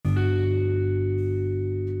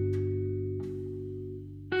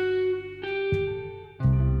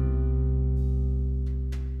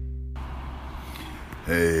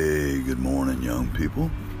Hey, good morning, young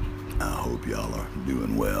people. I hope y'all are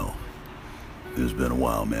doing well. It's been a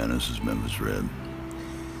while, man. This is Memphis Red.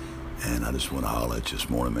 And I just want to holler at you this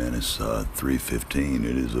morning, man. It's 3:15.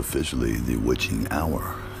 It is officially the witching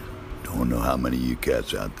hour. Don't know how many of you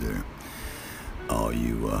cats out there, all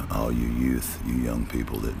you youth, you young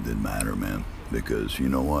people that matter, man. Because you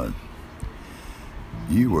know what?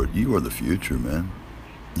 You are the future, man.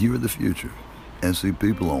 You are the future. And see,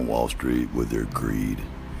 people on Wall Street with their greed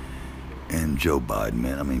and Joe Biden,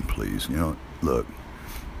 man, I mean, please, look,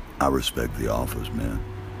 I respect the office, man.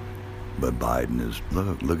 But Biden is,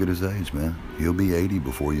 look at his age, man. He'll be 80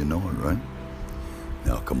 before you know it, right?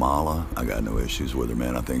 Now, Kamala, I got no issues with her,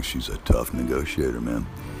 man. I think she's a tough negotiator, man.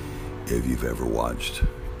 If you've ever watched,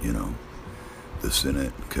 the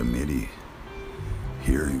Senate committee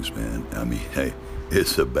hearings, man, I mean, hey,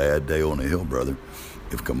 it's a bad day on the Hill, brother.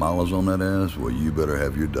 If Kamala's on that ass, well, you better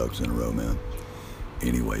have your ducks in a row, man.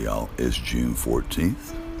 Anyway, y'all, it's June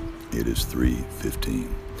 14th. It is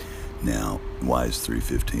 3:15. Now, why is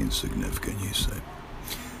 3:15 significant, you say?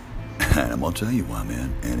 And I'm going to tell you why,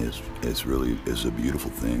 man. And it's a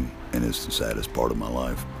beautiful thing. And it's the saddest part of my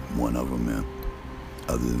life. One of them, man.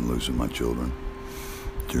 Other than losing my children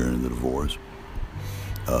during the divorce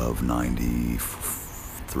of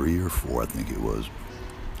 93 or 4, I think it was,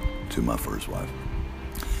 to my first wife,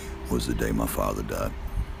 was the day my father died.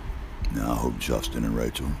 Now, I hope Justin and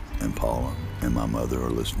Rachel and Paula and my mother are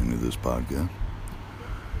listening to this podcast.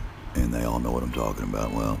 And they all know what I'm talking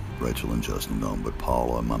about. Well, Rachel and Justin don't, but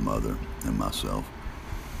Paula and my mother and myself.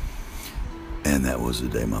 And that was the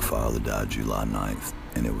day my father died, July 9th.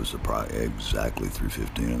 And it was exactly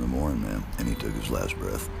 3:15 in the morning, man. And he took his last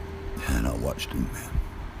breath. And I watched him, man.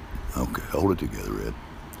 Okay, hold it together, Ed.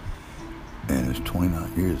 And it's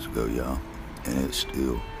 29 years ago, y'all. And it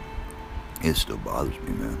still bothers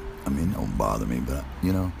me, man. I mean, it don't bother me, but,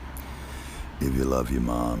 if you love your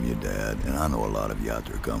mom, your dad, and I know a lot of you out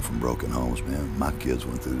there come from broken homes, man. My kids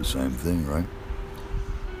went through the same thing, right?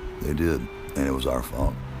 They did, and it was our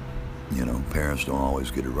fault. Parents don't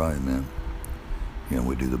always get it right, man.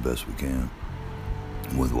 We do the best we can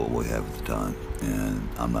with what we have at the time, and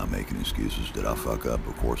I'm not making excuses. Did I fuck up?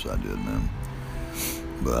 Of course I did, man.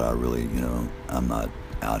 But I really, I'm not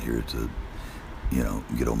out here to,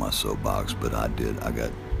 get on my soapbox, but I did. I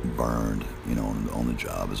got burned, on the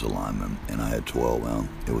job as a lineman, and I had 12 rounds.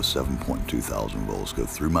 It was 7.2 thousand volts go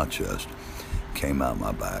through my chest, came out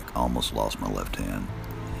my back, almost lost my left hand,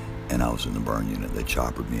 and I was in the burn unit. They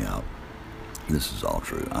choppered me out. This is all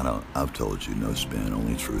true. I've told you no spin,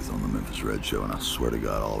 only truth on the Memphis Red Show, and I swear to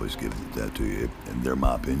God, I'll always give that to you. And they're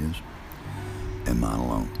my opinions, and mine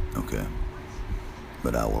alone, okay?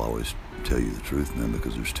 But I will always tell you the truth, man,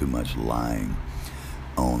 because there's too much lying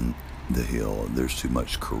on the Hill. There's too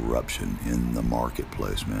much corruption in the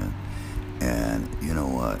marketplace, man. And you know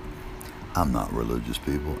what? I'm not religious,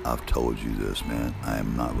 people. I've told you this, man. I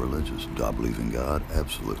am not religious. Do I believe in God?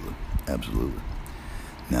 Absolutely. Absolutely.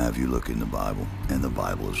 Now, if you look in the Bible, and the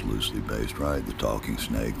Bible is loosely based, right? The talking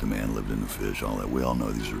snake, the man lived in the fish, all that. We all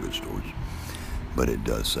know these are good stories. But it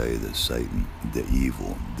does say that Satan, the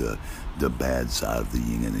evil, the bad side of the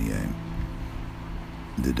yin and the yang,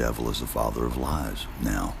 the devil is the father of lies.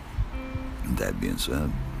 Now, that being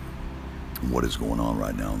said, what is going on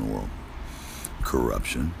right now in the world?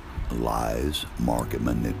 Corruption, lies, market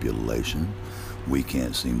manipulation. We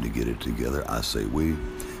can't seem to get it together. I say we,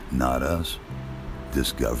 not us.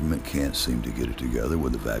 This government can't seem to get it together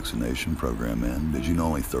with the vaccination program, man. Did you know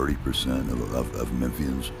only 30% of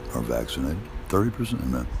Memphians are vaccinated? 30%,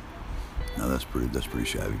 man. Now that's pretty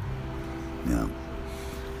shabby. Now,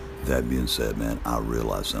 that being said, man, I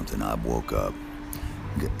realized something. I woke up,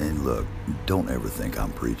 and look, don't ever think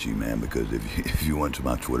I'm preachy, man, because if you went to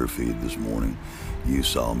my Twitter feed this morning, you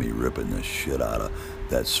saw me ripping the shit out of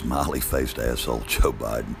that smiley-faced asshole Joe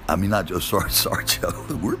Biden. I mean, not Joe, sorry, Joe.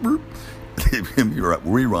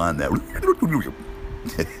 Rewind that.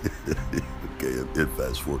 Okay,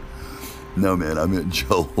 fast forward. No, man, I meant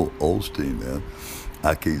Joel Osteen, man.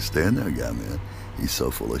 I can't stand that guy, man. He's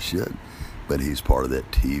so full of shit. But he's part of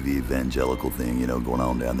that TV evangelical thing, going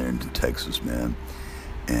on down there in Texas, man.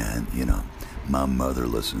 And, my mother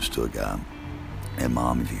listens to a guy. And,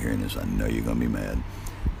 Mom, if you're hearing this, I know you're going to be mad.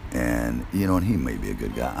 And, and he may be a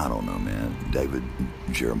good guy. I don't know, man. David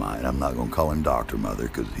Jeremiah. And I'm not going to call him Dr. Mother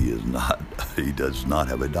because he does not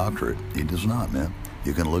have a doctorate. He does not, man.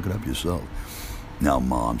 You can look it up yourself. Now,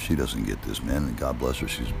 Mom, she doesn't get this, man. And God bless her.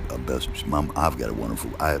 She's a best. Mom, I've got a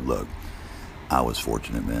wonderful. Look, I was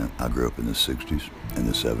fortunate, man. I grew up in the 60s and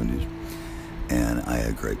the 70s. And I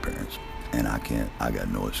had great parents. And I got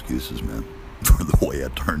no excuses, man. for the way I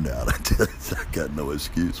turned out. I got no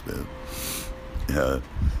excuse, man.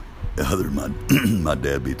 Other than my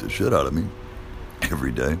dad beat the shit out of me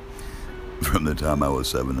every day from the time I was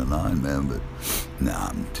 7 to 9, man. But nah,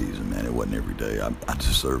 I'm teasing, man. It wasn't every day. I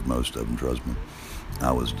deserved most of them, trust me.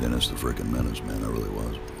 I was Dennis the freaking Menace, man. I really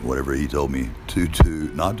was. Whatever he told me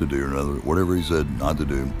not to do, whatever he said not to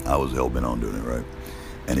do, I was hell-bent on doing it, right?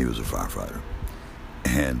 And he was a firefighter.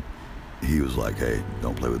 And he was like, hey,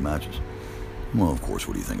 don't play with matches. Well, of course,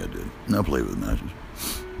 what do you think I did? I played with matches.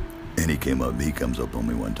 And he comes up on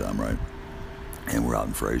me one time, right? And we're out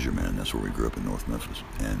in Fraser, man. That's where we grew up in North Memphis.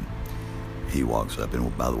 And he walks up,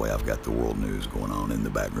 and by the way, I've got the world news going on in the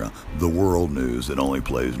background. The world news that only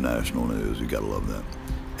plays national news. You gotta love that.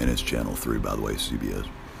 And it's Channel 3, by the way, CBS.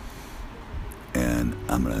 And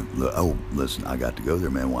I'm gonna look. Oh, listen, I got to go there,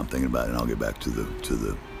 man. While I'm thinking about it, and I'll get back to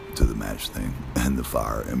the match thing and the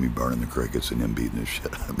fire and me burning the crickets and him beating the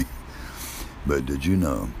shit out of me. But did you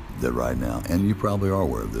know that right now, and you probably are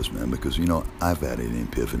aware of this, man, because I've had an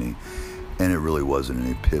epiphany, and it really wasn't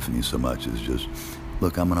an epiphany so much as just.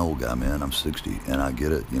 Look, I'm an old guy, man. I'm 60, and I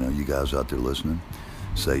get it. You guys out there listening,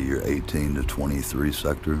 say you're 18 to 23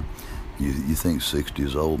 sector. You think 60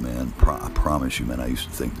 is old, man. I promise you, man, I used to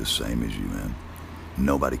think the same as you, man.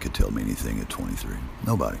 Nobody could tell me anything at 23.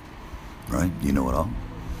 Nobody. Right? You know it all.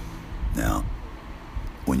 Now,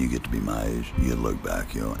 when you get to be my age, you look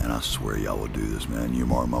back, and I swear y'all will do this, man. You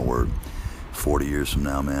mark my word. 40 years from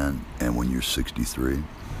now, man, and when you're 63,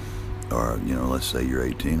 or, let's say you're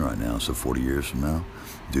 18 right now, so 40 years from now,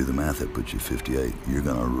 do the math, that puts you 58. You're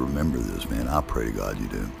going to remember this, man. I pray to God you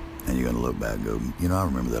do. And you're going to look back and go, I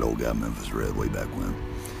remember that old guy Memphis Red way back when.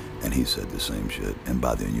 And he said the same shit. And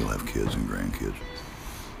by then you'll have kids and grandkids.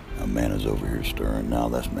 Now, Mana's over here stirring. Now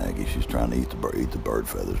that's Maggie. She's trying to eat the bird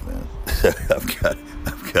feathers, man.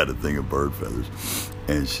 I've got a thing of bird feathers.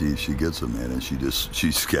 And she gets them, man, and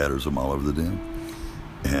she scatters them all over the den.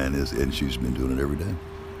 And she's been doing it every day.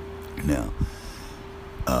 Now,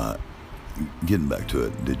 getting back to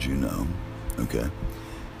it, did you know, okay,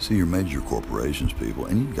 see your major corporations, people,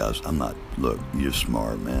 and you guys, look, you're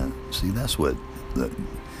smart, man. See, that's what the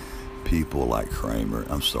people like Kramer,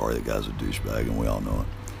 I'm sorry, the guy's a douchebag, and we all know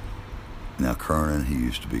it. Now, Kernan, he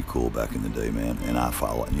used to be cool back in the day, man, and I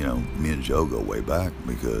follow, me and Joe go way back,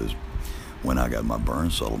 because when I got my burn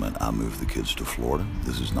settlement, I moved the kids to Florida.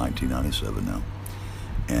 This is 1997 now.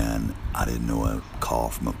 And I didn't know a call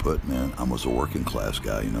from a put, man. I was a working class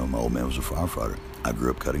guy, my old man was a firefighter. I grew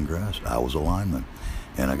up cutting grass. I was a lineman.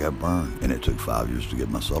 And I got burned. And it took 5 years to get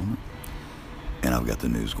my settlement. And I've got the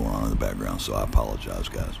news going on in the background, so I apologize,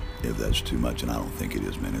 guys, if that's too much. And I don't think it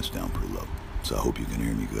is, man. It's down pretty low. So I hope you can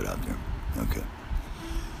hear me good out there. Okay.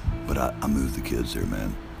 But I moved the kids there,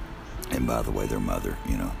 man. And by the way, their mother,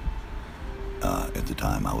 at the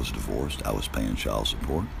time I was divorced. I was paying child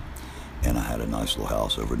support. And I had a nice little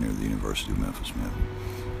house over near the University of Memphis, man.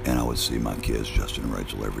 And I would see my kids, Justin and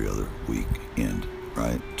Rachel, every other weekend,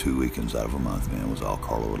 right? 2 weekends out of a month, man. It was all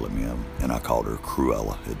Carla would let me have them. And I called her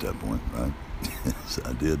Cruella at that point, right? So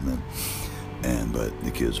I did, man. But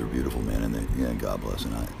the kids are beautiful, man. And God bless.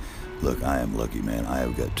 And I am lucky, man. I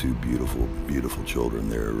have got 2 beautiful, beautiful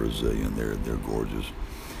children. They're resilient. They're gorgeous.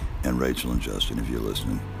 And Rachel and Justin, if you're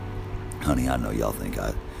listening, honey, I know y'all think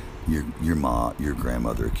your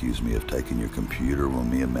grandmother accused me of taking your computer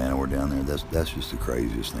when me and Manna were down there. That's just the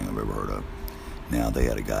craziest thing I've ever heard of. Now, they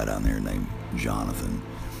had a guy down there named Jonathan,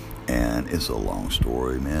 and it's a long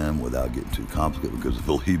story, man, without getting too complicated, because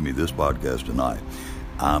believe me, this podcast tonight,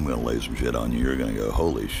 I'm going to lay some shit on you. You're going to go,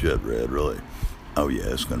 holy shit, Red, really? Oh, yeah,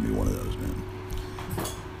 it's going to be one of those, man.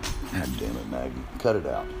 God damn it, Maggie. Cut it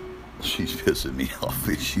out. She's pissing me off.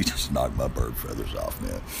 She just knocked my bird feathers off,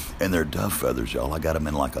 man. And they're dove feathers, y'all. I got them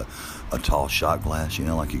in like a tall shot glass,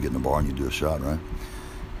 like you get in the bar and you do a shot, right?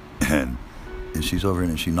 And she's over here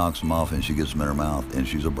and she knocks them off and she gets them in her mouth. And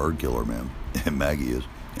she's a bird killer, man. And Maggie is.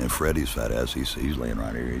 And Freddie's fat ass, he's laying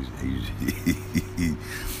right here.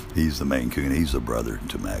 He's the main coon. He's the brother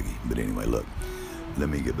to Maggie. But anyway, look, let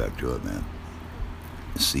me get back to it, man.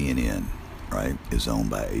 CNN, right, is owned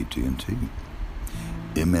by AT&T.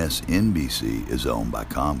 MSNBC is owned by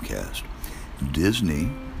Comcast.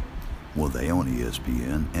 Disney, well, they own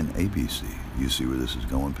ESPN and ABC. You see where this is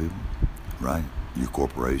going, people? Right? Your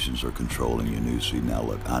corporations are controlling your newsfeed. Now,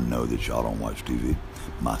 look, I know that y'all don't watch TV.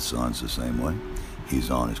 My son's the same way.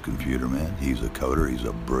 He's on his computer, man. He's a coder. He's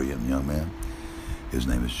a brilliant young man. His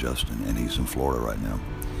name is Justin, and he's in Florida right now.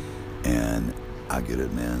 And I get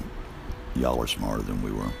it, man. Y'all are smarter than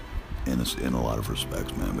we were in a lot of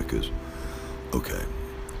respects, man, because, okay,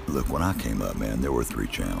 look, when I came up, man, there were 3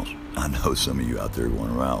 channels. I know some of you out there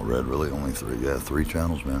going, wow, Red, really? Only 3? Yeah, 3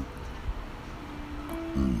 channels, man.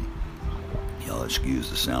 Y'all excuse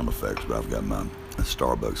the sound effects, but I've got my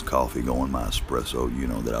Starbucks coffee going, my espresso,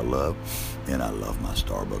 that I love. And I love my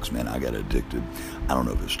Starbucks, man. I got addicted. I don't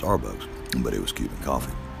know if it's Starbucks, but it was Cuban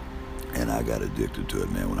coffee. And I got addicted to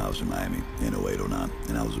it, man, when I was in Miami in 08, 09.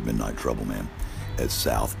 And I was at Midnight Trouble, man, at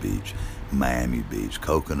South Beach, Miami Beach,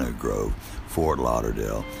 Coconut Grove, Fort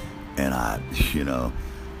Lauderdale. And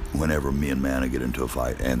whenever me and Manna get into a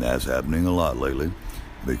fight, and that's happening a lot lately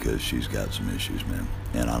because she's got some issues, man.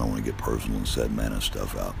 And I don't want to get personal and set Manna's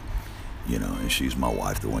stuff out, and she's my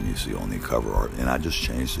wife, the one you see on the cover art. And I just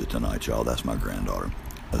changed it tonight, y'all. That's my granddaughter,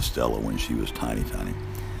 Estella, when she was tiny.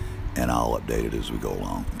 And I'll update it as we go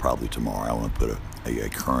along. Probably tomorrow I want to put a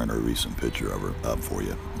current or recent picture of her up for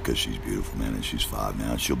you because she's beautiful, man, and she's 5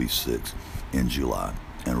 now. She'll be 6 in July.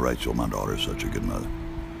 And Rachel, my daughter, is such a good mother.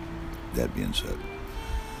 That being said,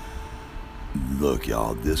 look,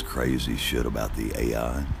 y'all, this crazy shit about the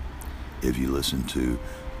AI, if you listen to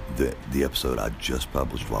the episode I just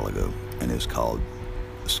published a while ago, and it's called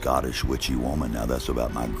Scottish Witchy Woman. Now, that's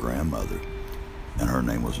about my grandmother, and her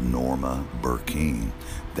name was Norma Burkeen.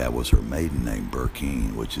 That was her maiden name,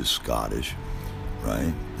 Burkeen, which is Scottish,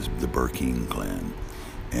 right? It's the Burkeen clan.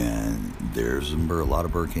 And there's a lot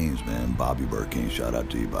of Burkeens, man. Bobby Burkeen, shout out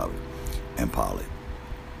to you, Bobby. And Polly.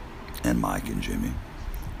 And Mike and Jimmy.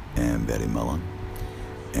 And Betty Mullen.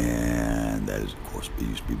 And that is, of course, it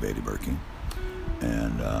used to be Betty Burkeen.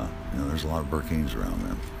 And, there's a lot of Burkeens around,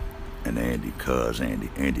 man. And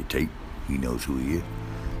Andy Tate, he knows who he is.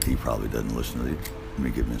 He probably doesn't listen to these. Let me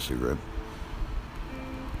get me a cigarette.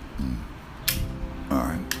 All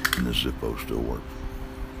right, and the Zippo still works.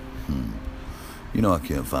 I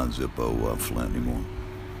can't find Zippo Flint anymore.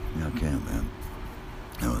 Yeah, I can't, man.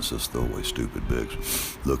 It's just throwaway stupid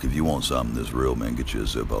bigs. Look, if you want something that's real, man, get you a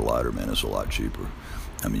Zippo lighter, man. It's a lot cheaper.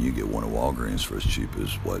 I mean, you get one at Walgreens for as cheap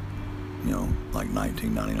as like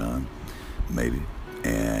 $19.99, maybe.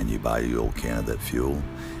 And you buy your old can of that fuel.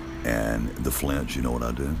 And the flints, you know what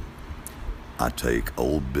I do? I take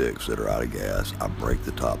old Bics that are out of gas. I break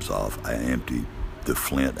the tops off. I empty the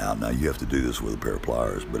flint out. Now, you have to do this with a pair of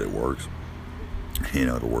pliers, but it works.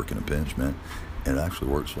 It'll work in a pinch, man. And it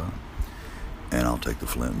actually works fine. And I'll take the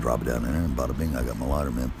flint and drop it down in there, and bada bing, I got my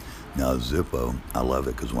lighter, man. Now, Zippo, I love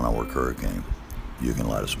it because when I work hurricane, you can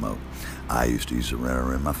light a smoke. I used to use it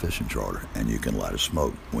in my fishing charter, and you can light a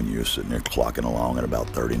smoke when you're sitting there clocking along at about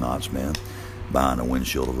 30 knots, man, behind the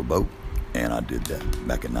windshield of a boat. And I did that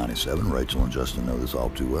back in 97. Rachel and Justin know this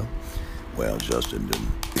all too well. Well, Justin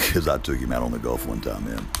didn't, because I took him out on the Gulf one time,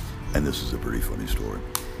 man. And this is a pretty funny story.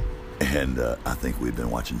 And I think we'd been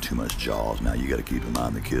watching too much Jaws. Now, you got to keep in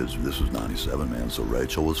mind the kids, this was 97, man. So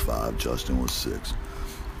Rachel was 5, Justin was 6.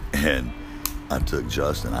 And I took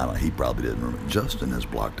Justin, he probably didn't remember. Justin has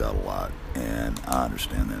blocked out a lot. And I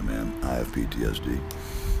understand that, man. I have PTSD.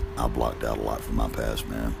 I blocked out a lot from my past,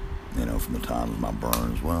 man. From the time of my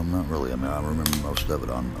burns. Well, not really. I mean, I remember most of it.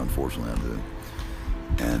 Unfortunately, I do.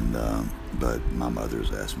 And, but my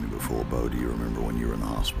mother's asked me before, Bo, do you remember when you were in the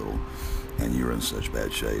hospital and you were in such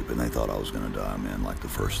bad shape? And they thought I was going to die, man. Like the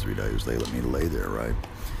first 3 days, they let me lay there, right?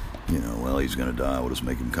 Well, he's going to die. We'll just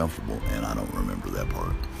make him comfortable. And I don't remember that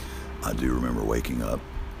part. I do remember waking up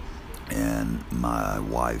and my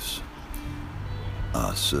wife's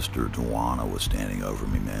sister, Tawana, was standing over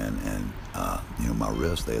me, man. And, my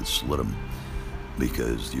wrist, they had slit them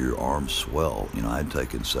because your arms swell. I had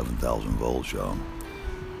taken 7,000 volts, y'all.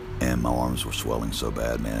 And my arms were swelling so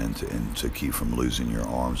bad, man, and to keep from losing your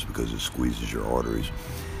arms because it squeezes your arteries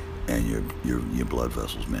and your blood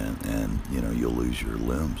vessels, man. And, you'll lose your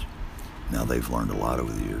limbs. Now, they've learned a lot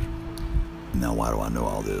over the years. Now, why do I know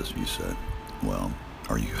all this, you say? Well,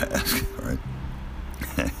 or you ask, right?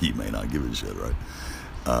 You may not give a shit, right?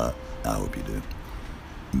 I hope you do.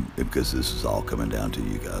 Because this is all coming down to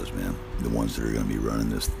you guys, man. The ones that are going to be running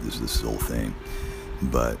this whole thing.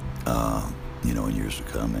 But, in years to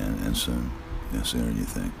come, man, and soon. Sooner than you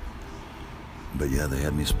think. But, yeah, they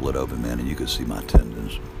had me split open, man, and you could see my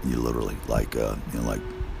tendons. You literally, like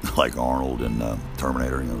Arnold in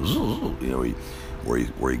Terminator,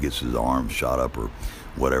 where he gets his arm shot up or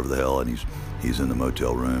whatever the hell, and he's in the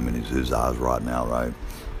motel room, and his eyes rotting out, right?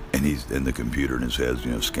 And he's in the computer, and his head's,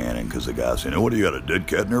 scanning, because the guy's saying, what, do you got a dead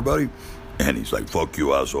cat in there, buddy? And he's like, fuck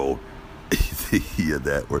you, asshole. He had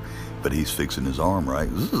that, but he's fixing his arm, right?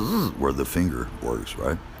 Where the finger works,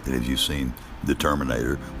 right? And have you seen The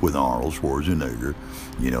Terminator with Arnold Schwarzenegger?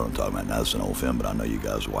 You know what I'm talking about. Now, it's an old film, but I know you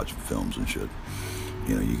guys are watching films and shit.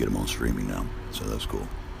 You get them on streaming now, so that's cool.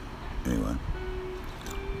 Anyway.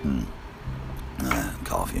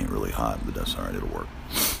 Coffee ain't really hot, but that's all right, it'll work.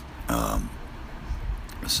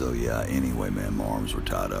 So yeah, anyway, man, my arms were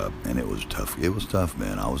tied up, and it was tough. It was tough,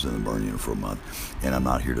 man. I was in the burn unit for a month, and I'm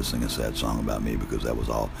not here to sing a sad song about me because that was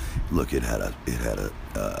all. Look, it had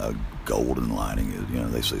a golden lining. You know,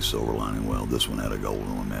 they say silver lining. Well, this one had a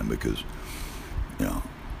golden one, man, because you know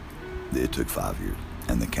it took 5 years,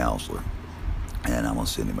 and the counselor, and I'm gonna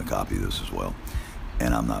send him a copy of this as well,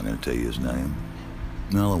 and I'm not gonna tell you his name.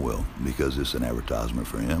 No, I will, because it's an advertisement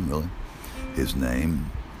for him. Really, his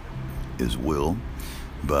name is Will.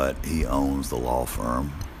 But he owns the law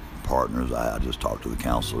firm Partners. I just talked to the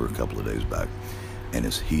counselor a couple of days back, and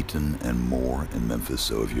it's Heaton and Moore in Memphis.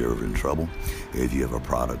 So if you're ever in trouble, if you have a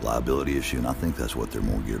product liability issue, and I think that's what they're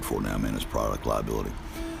more geared for now, man, is product liability.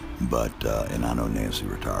 But and I know Nancy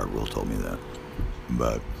retired. Will told me that,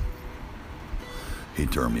 but he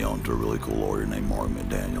turned me on to a really cool lawyer named Mark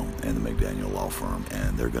McDaniel and the McDaniel Law Firm,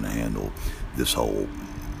 and they're going to handle this whole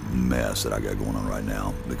mess that I got going on right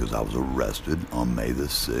now because I was arrested on May the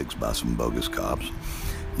 6th by some bogus cops.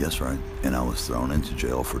 Yes, right. And I was thrown into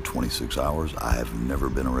jail for 26 hours. I have never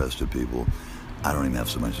been arrested, people. I don't even have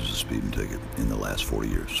so much as a speeding ticket in the last 40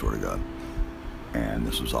 years, swear to God. And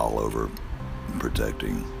this was all over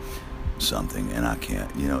protecting something, and I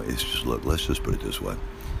can't, you know, it's just, look, let's just put it this way.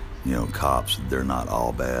 You know, cops, they're not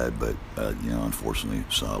all bad, but, you know, unfortunately,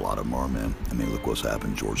 so a lot of them are, man. I mean, look what's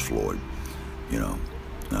happened, George Floyd, you know,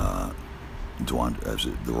 the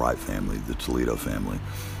Wright family, the Toledo family,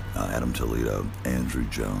 Adam Toledo, Andrew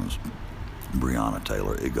Jones, Breonna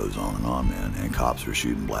Taylor, it goes on, man. And cops are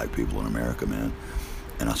shooting black people in America, man.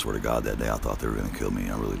 And I swear to God, that day I thought they were going to kill me.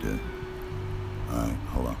 I really did. All right,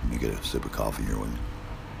 hold on. Let me get a sip of coffee here with you.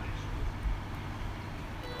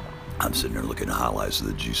 I'm sitting there looking at highlights of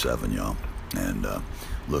the G7, y'all. And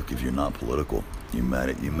look, if you're not political, you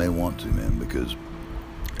may want to, man, because,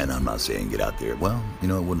 and I'm not saying get out there. Well, you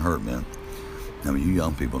know, it wouldn't hurt, man. I mean, you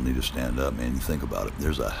young people need to stand up, man. You think about it.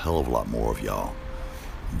 There's a hell of a lot more of y'all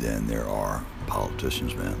than there are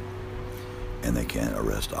politicians, man. And they can't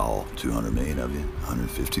arrest all 200 million of you,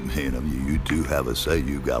 150 million of you. You do have a say.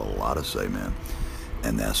 You've got a lot of say, man.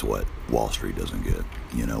 And that's what Wall Street doesn't get.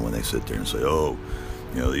 You know, when they sit there and say, oh,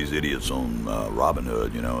 you know, these idiots on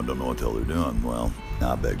Robinhood, you know, don't know what the hell they're doing. Well,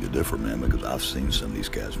 I beg to differ, man, because I've seen some of these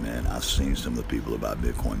guys, man. I've seen some of the people that buy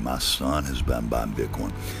Bitcoin. My son has been buying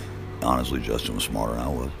Bitcoin. Honestly, Justin was smarter than I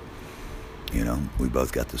was. You know, we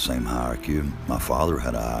both got the same high IQ. My father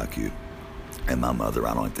had a high IQ. And my mother,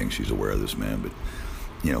 I don't think she's aware of this, man, but,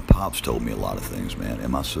 you know, Pops told me a lot of things, man.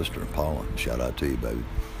 And my sister, Paula, shout out to you, baby.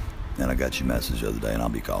 And I got your message the other day, and I'll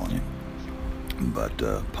be calling you. But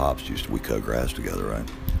Pops we cut grass together, right?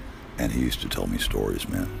 And he used to tell me stories,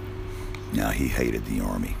 man. Now, he hated the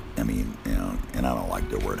Army. I mean, you know, and I don't like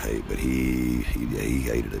the word hate, but he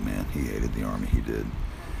hated it, man. He hated the Army. He did.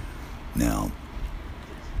 Now,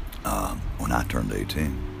 when I turned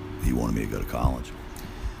 18, he wanted me to go to college.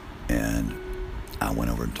 And I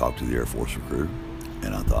went over and talked to the Air Force recruiter,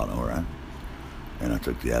 and I thought, all right. And I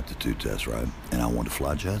took the aptitude test, right? And I wanted to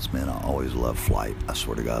fly jets, man. I always loved flight. I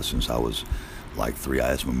swear to God, since I was like 3,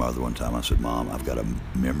 I asked my mother one time, I said, Mom, I've got a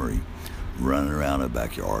memory running around in the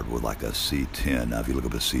backyard with like a C-10. Now, if you look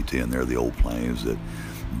up a C-10, they're the old planes that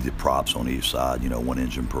the props on each side, you know, 1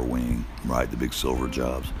 engine per wing, right? The big silver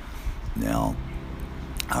jobs. Now,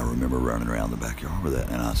 I remember running around the backyard with that,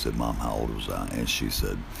 and I said, Mom, how old was I? And she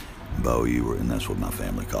said, Bo, you were, and that's what my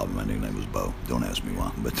family called me. My nickname was Bo. Don't ask me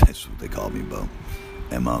why, but that's what they called me, Bo.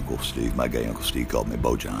 And my Uncle Steve, my gay Uncle Steve, called me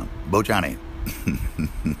Bo John. Bo Johnny.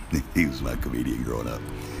 He was my comedian growing up.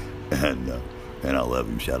 And I love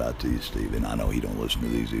him. Shout out to you, Steve. And I know he don't listen to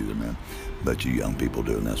these either, man. But you young people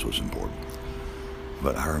do, and that's what's important.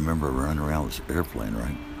 But I remember running around with this airplane,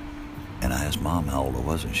 right? And I asked Mom how old I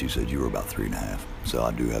was, and she said, you were about 3.5. So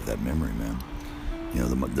I do have that memory, man. You know,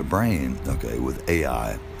 the brain, okay, with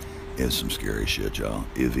AI is some scary shit, y'all.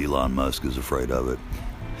 If Elon Musk is afraid of it,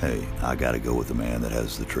 hey, I got to go with the man that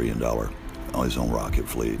has the $1 trillion on his own rocket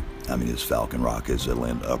fleet. I mean, his Falcon rockets that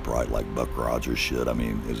land upright like Buck Rogers shit. I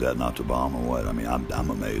mean, is that not the bomb or what? I mean, I'm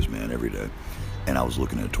amazed, man, every day. And I was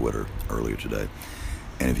looking at Twitter earlier today.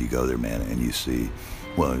 And if you go there, man, and you see,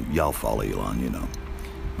 well, y'all follow Elon, you know.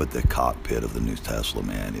 But the cockpit of the new Tesla,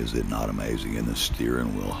 man, is it not amazing? And the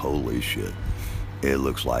steering wheel, holy shit. It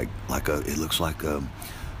looks like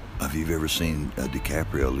if you've ever seen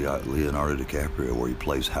Leonardo DiCaprio, where he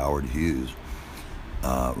plays Howard Hughes,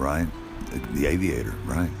 right? The aviator,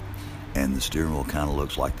 right? And the steering wheel kind of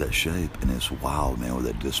looks like that shape, and it's wild, man, with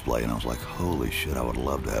that display. And I was like, holy shit, I would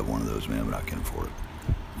love to have one of those, man, but I can't afford it.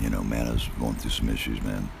 You know, man, I was going through some issues,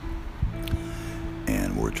 man,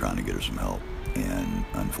 and we're trying to get her some help. And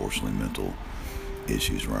unfortunately, mental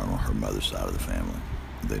issues run on her mother's side of the family.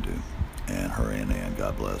 They do. and her Aunt Ann,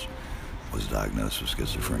 God bless, was diagnosed with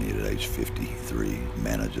schizophrenia at age 53.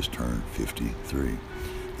 Manna just turned 53.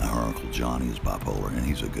 Now, her Uncle Johnny is bipolar, and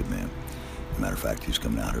he's a good man. As a matter of fact, he's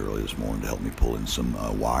coming out here early this morning to help me pull in some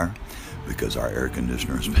wire, because our air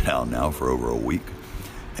conditioner has been out now for over a week.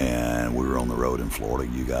 And we were on the road in Florida.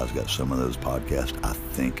 You guys got some of those podcasts. I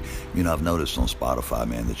think, I've noticed on Spotify,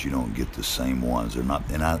 man, that you don't get the same ones. They're not,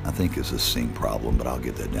 and I think it's a sync problem, but I'll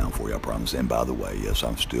get that down for you, I promise. And by the way, yes,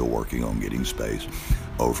 I'm still working on getting space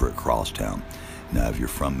over at Crosstown. Now, if you're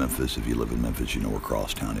from Memphis, if you live in Memphis, you know where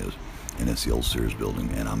Crosstown is. And it's the old Sears building.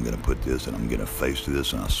 And I'm going to put this, and I'm going to face to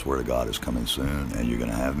this, and I swear to God, it's coming soon, and you're going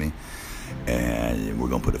to have me. And we're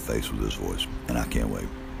going to put a face with this voice. And I can't wait.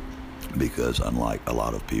 Because unlike a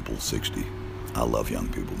lot of people 60, I love young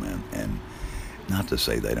people, man. And not to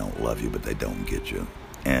say they don't love you, but they don't get you.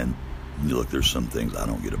 And look, there's some things I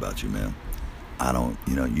don't get about you, man. I don't,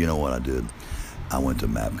 you know what I did? I went to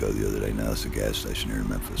Mapco the other day. Now, that's a gas station here in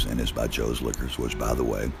Memphis, and it's by Joe's Liquors, which, by the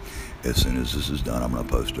way, as soon as this is done, I'm going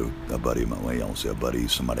to post a buddy of mine. Well, you don't say a buddy,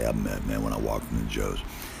 somebody I met, man, when I walked into Joe's.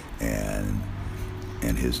 And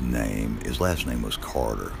his last name was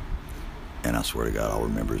Carter. And I swear to God, I'll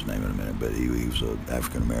remember his name in a minute. But he was an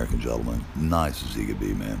African-American gentleman, nice as he could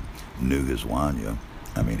be, man. Knew his wine, yeah.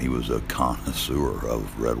 I mean, he was a connoisseur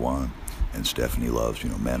of red wine. And Stephanie loves,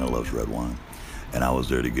 Manna loves red wine. And I was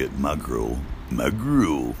there to get my gruel,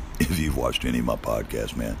 if you've watched any of my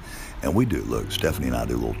podcasts, man. And we do, look, Stephanie and I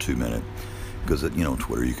do a little 2-minute, because, on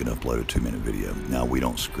Twitter you can upload a 2-minute video. Now, we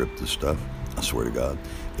don't script this stuff, I swear to God.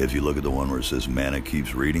 If you look at the one where it says Manna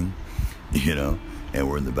keeps reading, and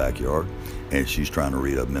we're in the backyard, and she's trying to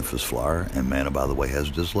read a Memphis Flyer, and Manna, by the way, has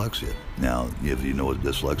dyslexia. Now, if you know what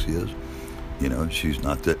dyslexia is, she's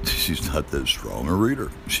not that strong a reader.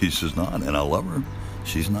 She's just not, and I love her.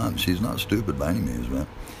 She's not stupid by any means, man.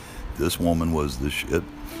 This woman was the shit,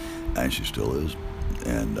 and she still is.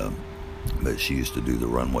 And but she used to do the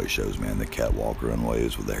runway shows, man, the catwalk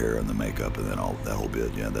runways with the hair and the makeup, and then all that whole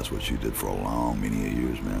bit. Yeah, that's what she did for many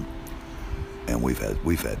years, man. And we've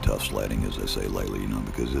had tough sledding, as they say lately,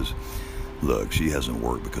 because look, she hasn't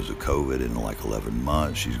worked because of COVID in like 11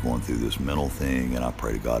 months. She's going through this mental thing, and I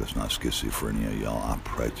pray to God it's not schizophrenia, y'all. I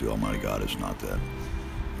pray to Almighty God it's not that,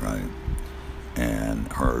 right? And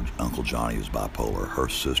her Uncle Johnny is bipolar. Her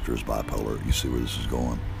sister is bipolar. You see where this is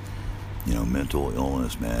going? Mental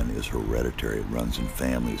illness, man, is hereditary. It runs in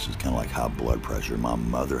families. It's kind of like high blood pressure. My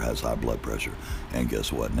mother has high blood pressure. And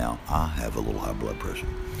guess what? Now, I have a little high blood pressure.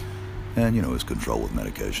 And, it's controlled with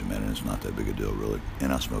medication, man, and it's not that big a deal, really.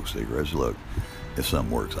 And I smoke cigarettes. Look, if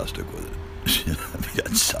something works, I stick with it.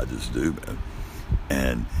 I just do, man.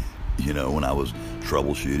 And, when I was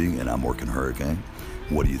troubleshooting and I'm working Hurricane,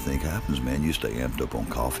 what do you think happens, man? You stay amped up on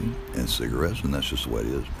coffee and cigarettes, and that's just the way it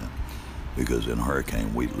is, man. Because in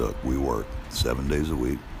Hurricane, we work 7 days a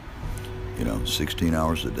week, 16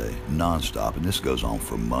 hours a day, nonstop. And this goes on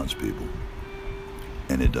for months, people.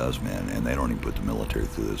 And it does, man. And they don't even put the military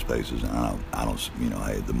through those paces. And I don't,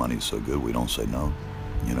 hey, the money's so good, we don't say no,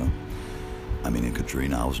 I mean, in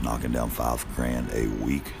Katrina, I was knocking down $5,000 a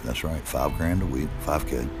week. That's right, $5,000 a week,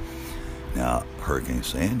 $5K. Now, Hurricane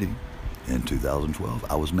Sandy in 2012,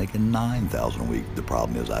 I was making $9,000 a week. The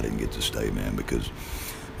problem is I didn't get to stay, man, because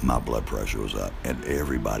my blood pressure was up. And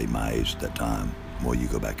everybody my age at that time, well, you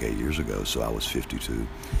go back 8 years ago, so I was 52.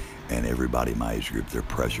 And everybody in my age group, their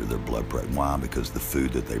pressure, their blood pressure. Why? Because the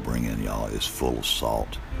food that they bring in, y'all, is full of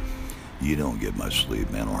salt. You don't get much sleep,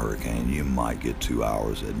 man, on Hurricane. You might get 2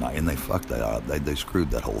 hours at night. And they fucked that up. They screwed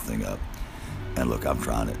that whole thing up. And look,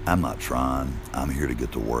 I'm not trying. I'm here to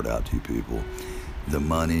get the word out to you people. The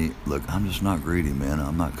money, look, I'm just not greedy, man.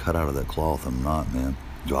 I'm not cut out of that cloth. I'm not, man.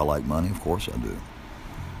 Do I like money? Of course I do.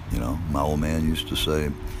 My old man used to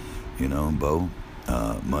say, Bo,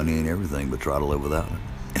 money ain't everything, but try to live without it.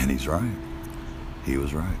 And he's right. He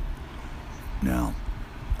was right. Now,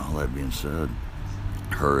 all that being said,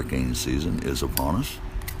 hurricane season is upon us.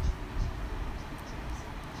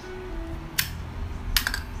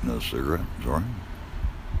 No cigarette, sorry.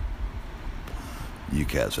 You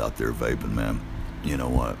cats out there vaping, man. You know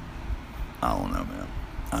what? I don't know, man.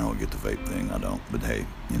 I don't get the vape thing, I don't. But hey,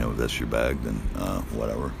 if that's your bag, then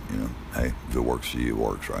whatever. Hey, if it works for you, it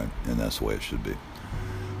works, right? And that's the way it should be.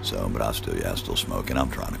 So, but I still smoke, and I'm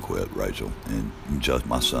trying to quit, Rachel. And just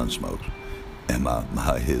my son smokes, and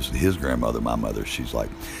his grandmother, my mother, she's like,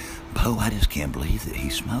 Bo, I just can't believe that he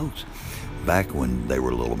smokes. Back when they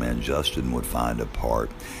were little, man, Justin would find a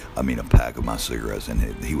pack of my cigarettes, and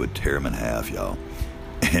he would tear them in half, y'all.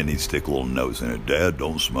 And he'd stick a little notes in it, Dad,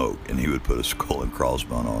 don't smoke. And he would put a skull and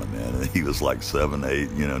crossbone on it, man. And he was like 7,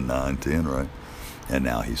 8, 9, 10, right? And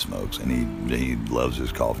now he smokes, and he loves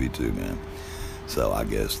his coffee too, man. So I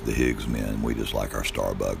guess the Higgs men, we just like our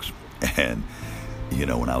Starbucks. And, you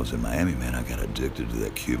know, when I was in Miami, man, I got addicted to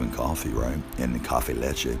that Cuban coffee, right? And the cafe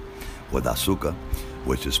leche with azúcar,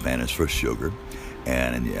 which is Spanish for sugar.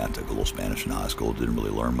 And yeah, I took a little Spanish in high school. Didn't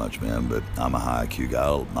really learn much, man, but I'm a high IQ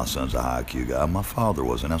guy. My son's a high IQ guy. My father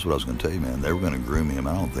wasn't. That's what I was going to tell you, man. They were going to groom him.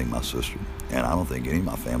 I don't think my sister, and I don't think any of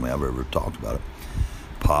my family I've ever talked about it.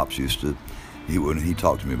 Pops used to, when he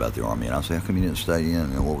talked to me about the Army, and I said, how come you didn't stay in?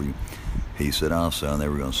 And what were you? He said, oh, son, they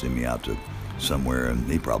were going to send me out to somewhere, and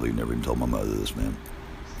he probably never even told my mother this, man.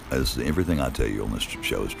 Everything I tell you on this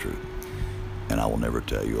show is true, and I will never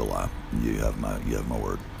tell you a lie. You have my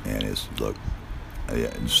word. And it's, look,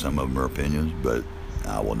 yeah, some of them are opinions, but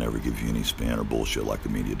I will never give you any spin or bullshit like the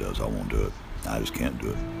media does. I won't do it. I just can't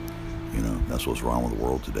do it. You know, that's what's wrong with the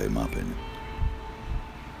world today, in my opinion.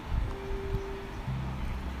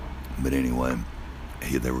 But anyway,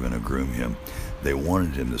 they were going to groom him. They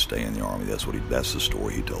wanted him to stay in the Army. That's the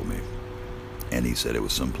story he told me. And he said it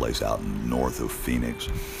was someplace out north of Phoenix,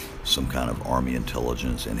 some kind of Army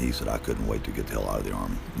intelligence. And he said, I couldn't wait to get the hell out of the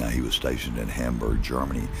Army. Now, he was stationed in Hamburg,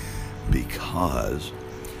 Germany, because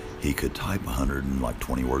he could type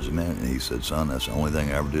 120 words a minute. And he said, son, that's the only thing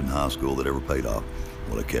I ever did in high school that ever paid off.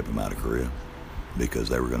 Well, it kept him out of Korea because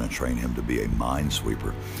they were going to train him to be a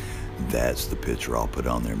minesweeper. That's the picture I'll put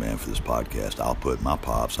on there, man, for this podcast. I'll put my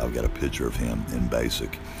pops. I've got a picture of him in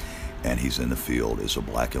basic, and he's in the field. It's a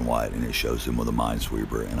black and white, and it shows him with a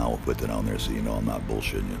minesweeper, and I will put that on there so you know I'm not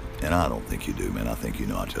bullshitting you. And I don't think you do, man. I think you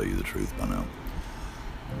know I tell you the truth by now.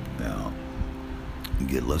 Now,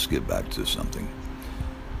 let's get back to something.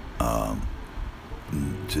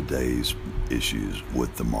 Today's issues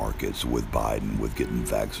with the markets, with Biden, with getting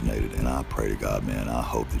vaccinated, and I pray to God, man, I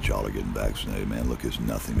hope that y'all are getting vaccinated, man. Look, it's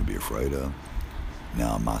nothing to be afraid of.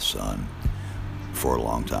 Now, my son, for a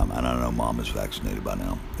long time, and I know Mom is vaccinated by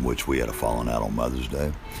now, which we had a falling out on Mother's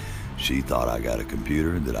Day. She thought I got a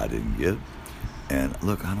computer that I didn't get. And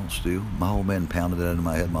look, I don't steal. My old man pounded that into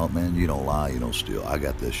my head. My old man, you don't lie, you don't steal. I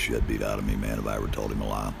got this shit beat out of me, man, if I ever told him a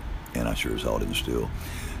lie. And I sure as hell didn't steal.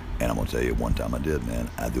 And I'm going to tell you, one time I did, man.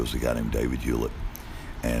 There was a guy named David Hewlett.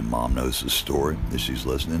 And Mom knows his story if she's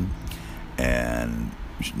listening. And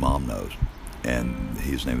Mom knows. And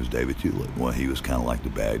his name was David Hewlett. Well, he was kind of like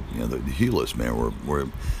the bad, you know, the Hewletts, man, were,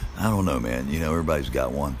 I don't know, man. You know, everybody's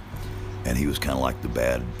got one. And he was kind of like the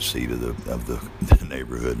bad seed of the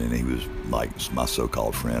neighborhood. And he was like my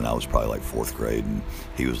so-called friend. I was probably like 4th grade, and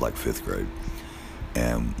he was like 5th grade.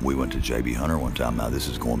 And we went to J.B. Hunter one time. Now, this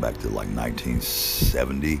is going back to like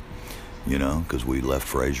 1970, you know, because we left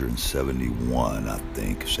Fraser in 71, I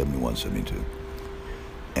think, 71, 72.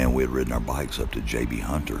 And we had ridden our bikes up to J.B.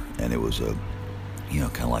 Hunter. And it was a, you know,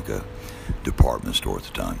 kind of like a department store at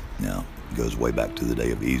the time. Now, it goes way back to the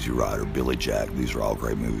day of Easy Rider, Billy Jack. These are all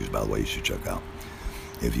great movies, by the way, you should check out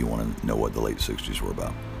if you want to know what the late 60s were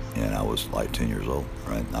about. And I was like 10 years old,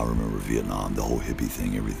 right? I remember Vietnam, the whole hippie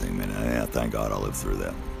thing, everything, man. And thank God I lived through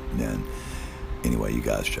that. And anyway, you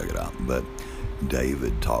guys check it out. But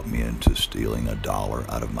David talked me into stealing $1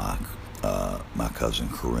 out of my cousin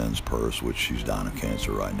Corinne's purse, which she's dying of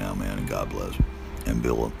cancer right now, man, and God bless. And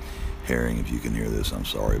Bill Herring, if you can hear this, I'm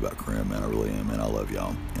sorry about Corinne, man. I really am, man. I love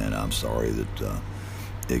y'all. And I'm sorry that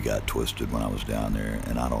it got twisted when I was down there,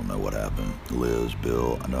 and I don't know what happened. Liz,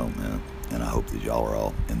 Bill, I don't, man. And I hope that y'all are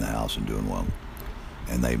all in the house and doing well.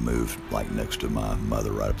 And they moved like next to my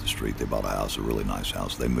mother right up the street. They bought a house, a really nice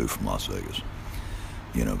house. They moved from Las Vegas,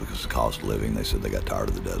 you know, because the cost of living, they said they got tired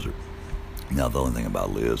of the desert. Now, the only thing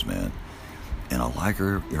about Liz, man, and I like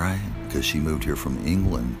her, right, because she moved here from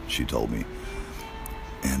England, she told me.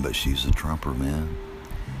 But she's a Trumper, man.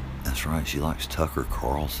 That's right, she likes Tucker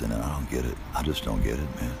Carlson, and I don't get it. I just don't get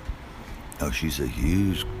it, man. Oh, she's a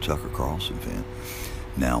huge Tucker Carlson fan.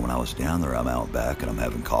 Now, when I was down there, I'm out back, and I'm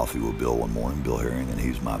having coffee with Bill one morning, Bill Herring, and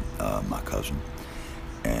he's my cousin.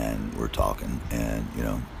 And we're talking, and, you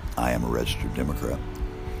know, I am a registered Democrat.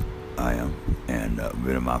 I am. And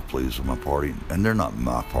am I pleased with my party? And they're not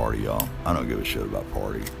my party, y'all. I don't give a shit about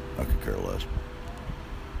party. I could care less.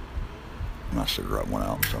 My cigarette went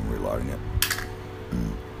out, so I'm relighting it.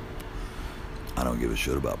 I don't give a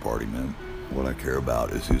shit about party, man. What I care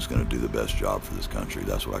about is who's going to do the best job for this country.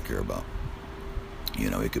 That's what I care about. You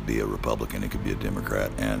know, it could be a Republican, it could be a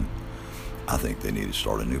Democrat, and I think they need to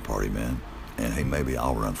start a new party, man. And hey, maybe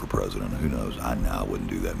I'll run for president. Who knows? I wouldn't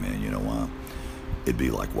do that, man. You know why? It'd be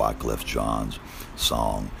like Wyclef Jean's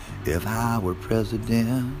song, "If I were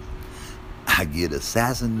president, I'd get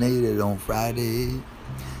assassinated on Friday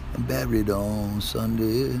and buried on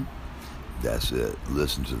Sunday." That's it.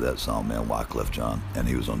 Listen to that song, man, Wyclef Jean. And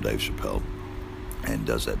he was on Dave Chappelle. and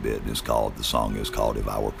does that bit. And the song is called "If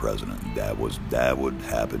I Were President." That would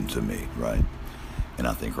happen to me, right? And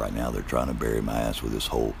I think right now they're trying to bury my ass with this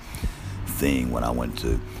whole thing. When I went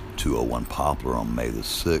to 201 Poplar on May the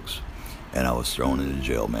 6th, and I was thrown into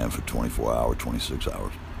jail, man, for 24 hours, 26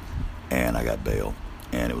 hours, and I got bail,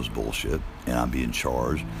 and it was bullshit, and I'm being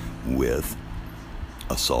charged with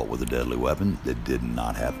assault with a deadly weapon. That did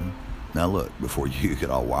not happen. Now look, before you get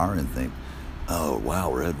all wired and think, oh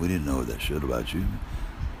wow, Red, we didn't know that shit about you.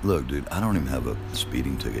 Look, dude, I don't even have a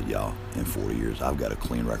speeding ticket, y'all, in 40 years. I've got a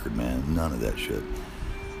clean record, man. None of that shit.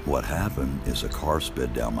 What happened is a car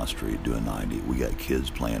sped down my street doing 90. We got kids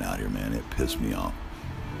playing out here, man. It pissed me off.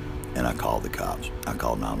 And I called the cops. I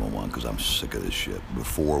called 911 because I'm sick of this shit.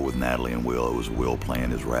 Before, with Natalie and Will, it was Will playing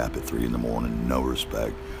his rap at 3 in the morning, no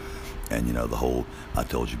respect. And, you know, I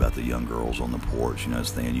told you about the young girls on the porch, you know,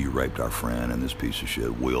 saying you raped our friend and this piece of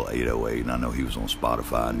shit, Will 808, and I know he was on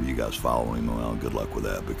Spotify, and you guys follow him. Well, good luck with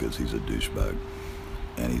that, because he's a douchebag.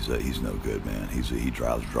 And he's no good, man. He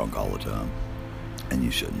drives drunk all the time. And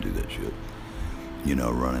you shouldn't do that shit. You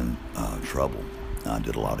know, running trouble. I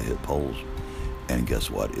did a lot of hit polls. And guess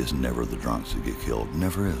what? It's never the drunks that get killed.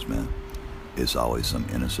 Never is, man. It's always some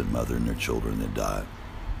innocent mother and their children that die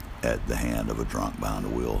at the hand of a drunk behind the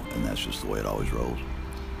wheel. And that's just the way it always rolls.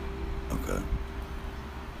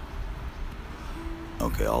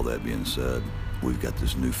 Okay, all that being said, we've got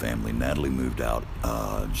this new family. Natalie moved out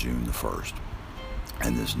June the 1st.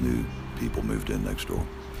 And this new people moved in next door.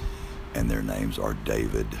 And their names are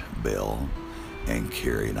David, Bell, and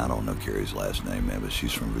Carrie. And I don't know Carrie's last name, man, but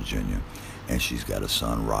she's from Virginia. And she's got a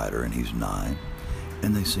son, Ryder, and he's 9.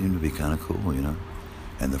 And they seem to be kind of cool, you know.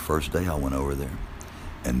 And the first day I went over there,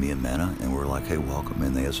 and me and Manna, and we're like, hey, welcome.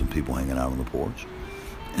 And they had some people hanging out on the porch.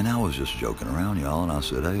 And I was just joking around, y'all. And I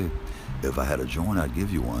said, hey, if I had a joint, I'd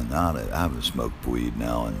give you one. Now, I haven't smoked weed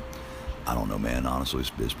now, and I don't know, man. Honestly,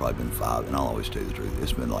 it's probably been 5, and I'll always tell you the truth.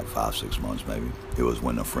 It's been like 5-6 months, maybe. It was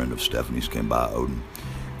when a friend of Stephanie's came by, Odin,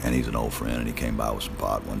 and he's an old friend, and he came by with some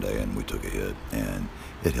pot one day, and we took a hit, and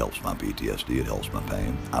it helps my PTSD. It helps my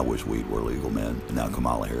pain. I wish weed were legal, man. Now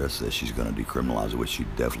Kamala Harris says she's going to decriminalize it, which she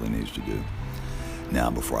definitely needs to do. Now,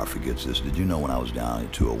 before I forget this, did you know when I was down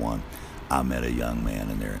at 201, I met a young man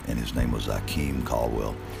in there, and his name was Akeem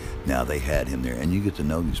Caldwell. Now, they had him there, and you get to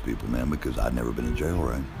know these people, man, because I'd never been in jail,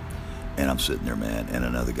 right? And I'm sitting there, man, and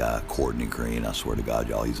another guy, Courtney Green, I swear to God,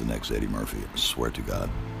 y'all, he's the next Eddie Murphy. I swear to God.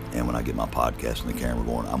 And when I get my podcast and the camera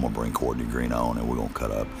going, I'm going to bring Courtney Green on, and we're going to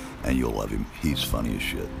cut up, and you'll love him. He's funny as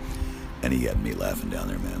shit. And he had me laughing down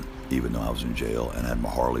there, man, even though I was in jail and had my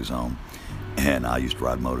Harleys on. And I used to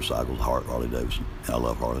ride motorcycles, Harley Davidson, and I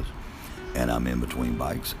love Harleys. And I'm in between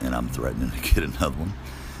bikes, and I'm threatening to get another one.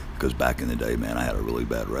 Because back in the day, man, I had a really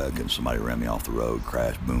bad wreck, and somebody ran me off the road,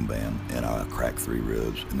 crashed, boom, bam, and I cracked 3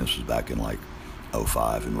 ribs. And this was back in like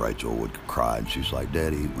 05, and Rachel would cry, and she's like,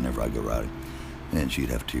 Daddy, whenever I go riding. And she'd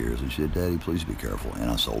have tears, and she said, Daddy, please be careful.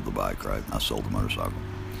 And I sold the bike, right? I sold the motorcycle.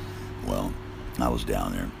 Well, I was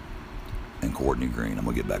down there, and Courtney Green, I'm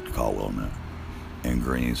going to get back to Caldwell in a minute. And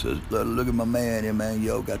Green says, look at my man here, man,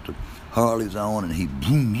 yo, got the Harleys on, and he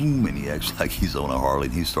boom, boom, and he acts like he's on a Harley,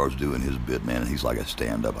 and he starts doing his bit, man, and he's like a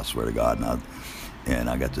stand-up, I swear to God. And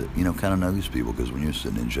I got to, you know, kind of know these people, because when you're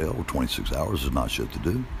sitting in jail, 26 hours is not shit to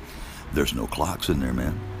do. There's no clocks in there,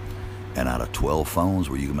 man. And out of 12 phones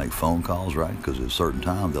where you can make phone calls, right? Because at a certain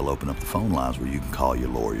time, they'll open up the phone lines where you can call your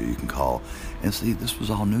lawyer, you can call. And see, this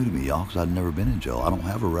was all new to me, y'all, because I'd never been in jail. I don't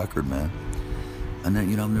have a record, man. And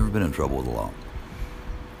then, you know, I've never been in trouble with the law.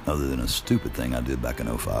 Other than a stupid thing I did back in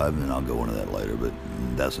 05, and I'll go into that later, but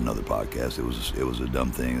that's another podcast. It was a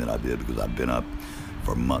dumb thing that I did because I'd been up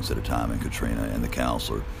for months at a time in Katrina, and the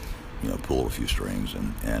counselor, you know, pulled a few strings,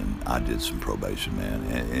 and I did some probation, man,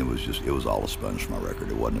 and it was all a sponge for my record.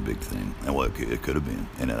 It wasn't a big thing, and well, it could have been,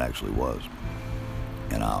 and it actually was.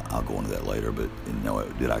 And I'll go into that later, but you know,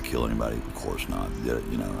 did I kill anybody? Of course not.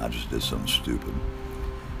 You know, I just did something stupid.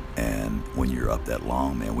 And when you're up that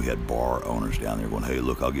long, man, we had bar owners down there going, hey,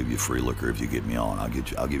 look, I'll give you free liquor if you get me on. I'll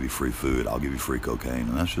give you free food. I'll give you free cocaine.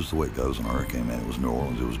 And that's just the way it goes in a hurricane, man. It was New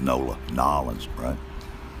Orleans. It was Nolans, right?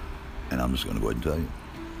 And I'm just going to go ahead and tell you.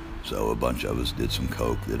 So a bunch of us did some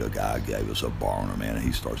coke that a guy gave us, a bar owner, man, and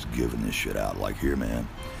he starts giving this shit out like, here, man.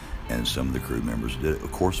 And some of the crew members did it.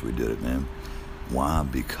 Of course we did it, man. Why?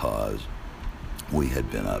 Because we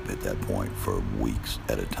had been up at that point for weeks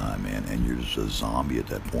at a time, man, and you're just a zombie at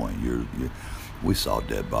that point. We saw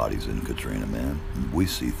dead bodies in Katrina, man. We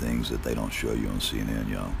see things that they don't show you on CNN,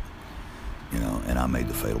 y'all. You know, and I made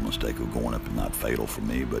the fatal mistake of going up, and not fatal for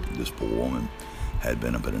me, but this poor woman had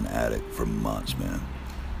been up in an attic for months, man.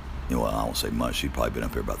 You know, I won't say months. She'd probably been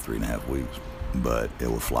up there about 3.5 weeks. but it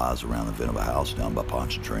was flies around the vent of a house down by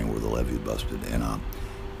Pontchartrain where the levee had busted,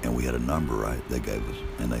 and we had a number, right, they gave us,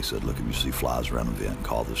 and they said, look, if you see flies around the vent,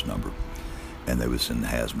 call this number. And they would send the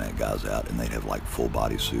hazmat guys out, and they'd have like full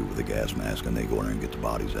body suit with a gas mask, and they'd go in there and get the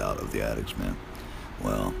bodies out of the attics, man.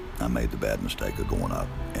 Well, I made the bad mistake of going up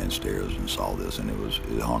and stairs and saw this, and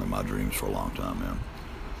it haunted my dreams for a long time, man.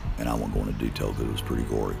 And I won't go into detail because it was pretty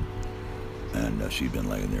gory. And she'd been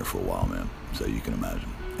laying there for a while, man, so you can imagine.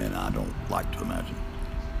 And I don't like to imagine.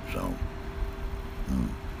 So,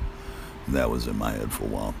 that was in my head for a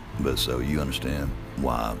while. But so you understand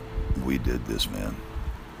why we did this, man.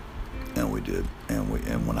 And we did. And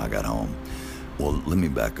when I got home, well, let me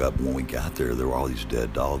back up. When we got there, there were all these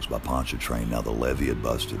dead dogs by Pontchartrain. Now, the levee had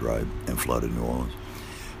busted, right, and flooded New Orleans.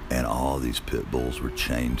 And all these pit bulls were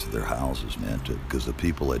chained to their houses, man, because the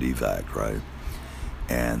people had evac'd, right?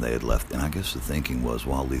 And they had left. And I guess the thinking was,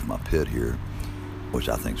 well, I'll leave my pit here, which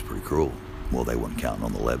I think is pretty cruel. Well, they weren't counting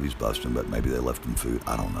on the levees busting, but maybe they left them food.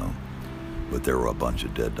 I don't know. But there were a bunch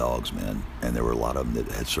of dead dogs, man, and there were a lot of them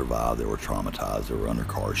that had survived. They were traumatized. They were under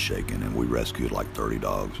cars shaking, and we rescued like 30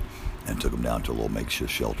 dogs and took them down to a little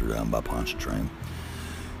makeshift shelter down by Pontchartrain.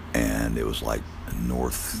 And it was like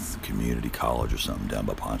North Community College or something down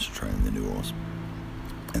by Pontchartrain in New Orleans.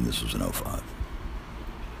 And this was in '05.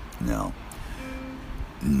 Now,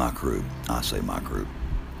 my crew, I say my crew,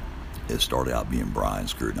 it started out being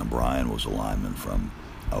Brian's crew. Now, Brian was a lineman from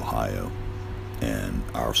Ohio. And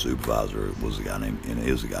our supervisor was a guy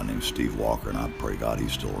named Steve Walker, and I pray God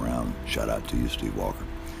he's still around. Shout out to you, Steve Walker,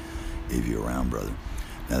 if you're around, brother.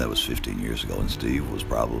 Now, that was 15 years ago, and Steve was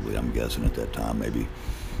probably, I'm guessing at that time, maybe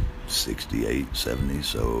 68, 70,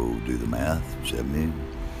 so do the math, 70.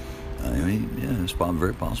 I mean, yeah, it's probably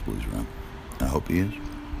very possible he's around. I hope he is.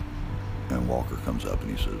 And Walker comes up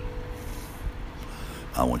and he says,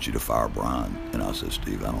 I want you to fire Brian. And I said,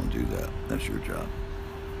 Steve, I don't do that. That's your job.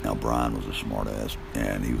 Now, Brian was a smart ass,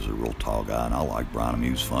 and he was a real tall guy, and I liked Brian. I mean, he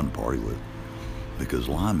was fun to party with. Because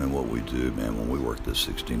linemen, what we do, man, when we work this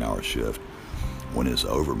 16-hour shift, when it's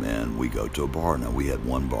over, man, we go to a bar. Now, we had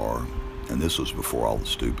one bar, and this was before all the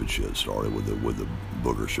stupid shit started with the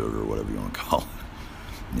booger sugar or whatever you want to call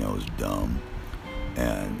it. You know, it was dumb.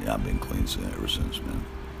 And I've been clean ever since, man.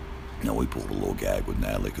 Now, we pulled a little gag with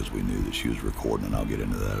Natalie because we knew that she was recording, and I'll get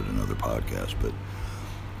into that at another podcast. But,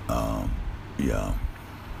 yeah.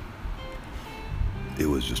 It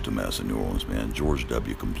was just a mess in New Orleans, man. George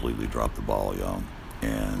W. completely dropped the ball, y'all.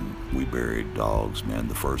 And we buried dogs, man,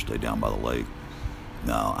 the first day down by the lake.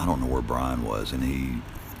 Now, I don't know where Brian was, and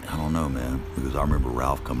I don't know, man, because I remember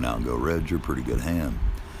Ralph coming out and go, Red, you're a pretty good hand.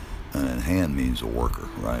 And hand means a worker,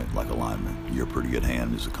 right? Like a lineman. You're a pretty good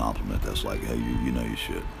hand is a compliment. That's like, hey, you know your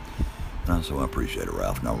shit. And I said, well, I appreciate it,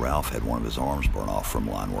 Ralph. Now, Ralph had one of his arms burn off from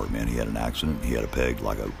line work, man. He had an accident. He had a peg,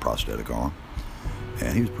 like a prosthetic arm.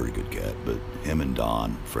 And he was a pretty good cat, but him and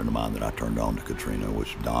Don, a friend of mine that I turned on to Katrina,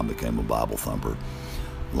 which Don became a Bible thumper,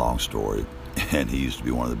 long story, and he used to be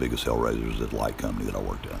one of the biggest hellraisers at the light company that I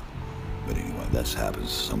worked at. But anyway, that happens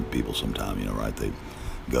to some people sometime, you know, right? They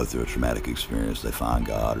go through a traumatic experience, they find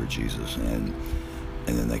God or Jesus, and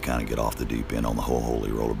then they kind of get off the deep end on the whole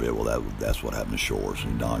holy roller bit. Well, that's what happened to Shores,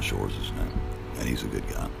 and Don Shores is now, and he's a good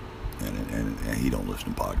guy. And he don't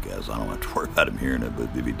listen to podcasts. I don't have to worry about him hearing it, but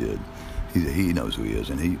if he did, he knows who he is,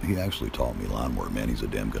 and he actually taught me line work, man. He's a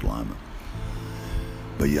damn good lineman.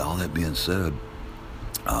 But yeah, all that being said,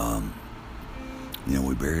 you know,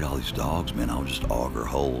 we buried all these dogs, man. I would just auger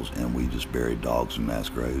holes, and we just buried dogs in mass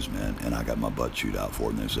graves, man. And I got my butt chewed out for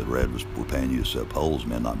it, and they said, Red, we're paying you to set up holes,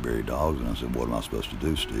 man, not bury dogs. And I said, what am I supposed to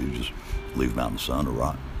do, Steve? Just leave them out in the sun to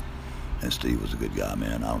rot. And Steve was a good guy,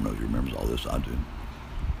 man. I don't know if he remembers all this. I do.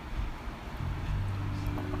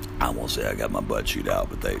 I won't say I got my butt chewed out,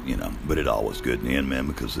 but it all was good in the end, man,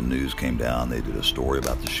 because the news came down. They did a story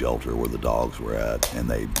about the shelter where the dogs were at, and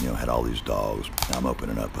they, had all these dogs. I'm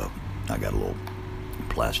opening up I got a little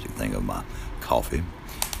plastic thing of my coffee,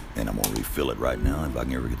 and I'm going to refill it right now if I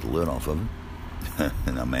can ever get the lid off of it.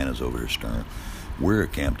 And Amanda's over here stirring. We're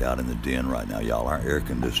camped out in the den right now, y'all. Our air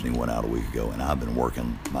conditioning went out a week ago, and I've been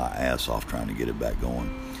working my ass off trying to get it back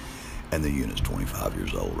going. And the unit's 25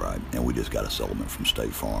 years old, right? And we just got a settlement from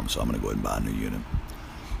State Farm, so I'm going to go ahead and buy a new unit.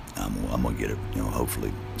 I'm going to get it,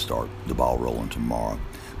 hopefully start the ball rolling tomorrow.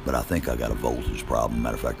 But I think I got a voltage problem.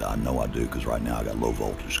 Matter of fact, I know I do, because right now I got low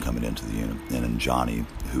voltage coming into the unit. And then Johnny,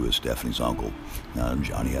 who is Stephanie's uncle,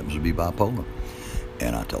 Johnny happens to be bipolar.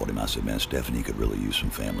 And I told him, I said, man, Stephanie could really use some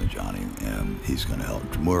family, Johnny, and he's going to help.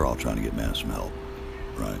 We're all trying to get Manna some help,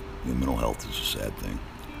 right? Mental health is a sad thing.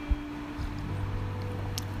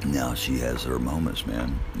 Now she has her moments, man.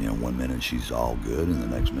 One minute she's all good, and the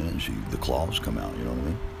next minute the claws come out. You know what I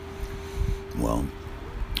mean? Well,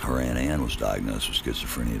 her Aunt Ann was diagnosed with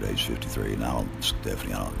schizophrenia at age 53. And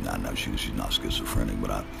Stephanie, I know she's not schizophrenic, but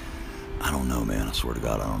I don't know, man. I swear to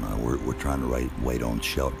God, I don't know. We're trying to wait on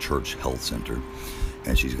Church Health Center,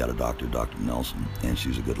 and she's got a doctor, Dr. Nelson, and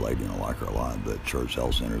she's a good lady, and I like her a lot. But Church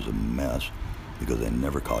Health Center is a mess because they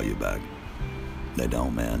never call you back. They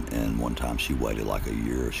don't, man. And one time she waited like a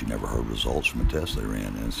year. She never heard results from a test they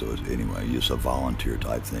ran. And so anyway, it's a volunteer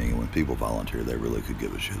type thing. And when people volunteer, they really could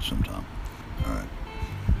give a shit sometime. All right.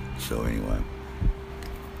 So anyway,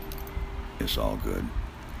 it's all good,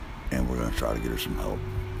 and we're gonna try to get her some help.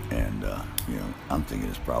 And I'm thinking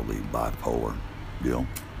it's probably bipolar deal.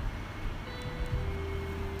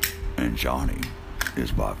 And Johnny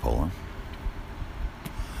is bipolar.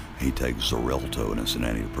 He takes Xarelto, and it's an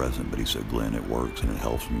antidepressant, but he said, Glenn, it works and it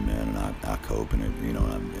helps me, man, and I cope, and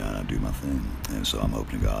and I do my thing. And so I'm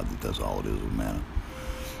hoping to God that that's all it is with Manna.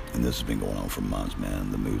 And this has been going on for months,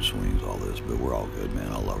 man. The mood swings, all this, but we're all good,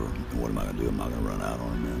 man. I love her. And what am I going to do? I'm not going to run out on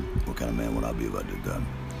her, man. What kind of man would I be if I did that?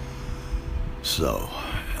 So,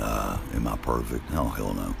 am I perfect?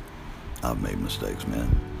 Hell no. I've made mistakes,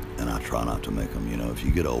 man. And I try not to make them. If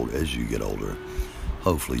you get old, as you get older,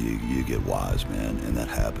 hopefully you get wise, man. And that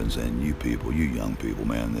happens. And you people, you young people,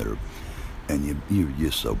 man,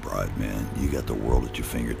 you're so bright, man. You got the world at your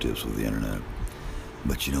fingertips with the internet.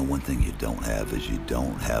 But one thing you don't have is you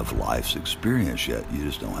don't have life's experience yet. You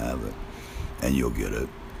just don't have it. And you'll get it.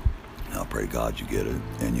 I pray to God you get it.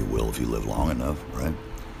 And you will if you live long enough, right?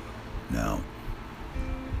 Now,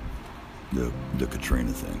 the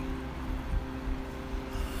Katrina thing.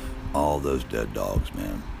 All those dead dogs,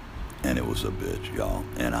 man. And it was a bitch, y'all.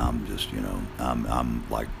 And I'm just, I'm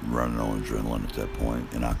like running on adrenaline at that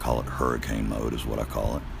point. And I call it hurricane mode is what I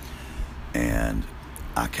call it. And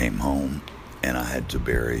I came home. And I had to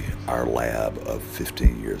bury our lab of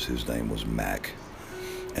 15 years. His name was Mac.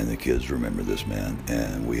 And the kids remember this, man.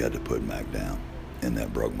 And we had to put Mac down. And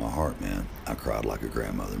that broke my heart, man. I cried like a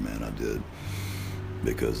grandmother, man. I did.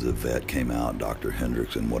 Because the vet came out, Dr.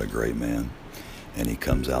 Hendrickson, what a great man. And he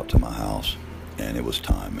comes out to my house. And it was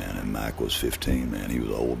time, man. And Mac was 15, man. He was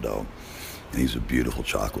an old dog. And he's a beautiful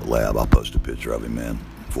chocolate lab. I'll post a picture of him, man,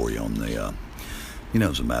 for you on the...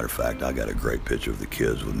 as a matter of fact, I got a great picture of the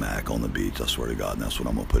kids with Mac on the beach, I swear to God, and that's what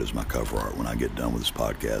I'm going to put as my cover art. When I get done with this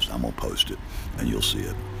podcast, I'm going to post it, and you'll see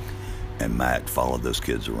it. And Mac followed those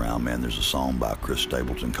kids around, man. There's a song by Chris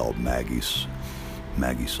Stapleton called Maggie's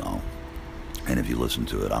Song. And if you listen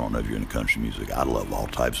to it, I don't know if you're into country music. I love all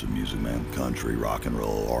types of music, man. Country, rock and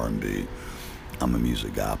roll, R&B. I'm a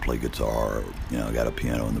music guy. I play guitar. I got a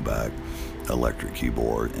piano in the back, electric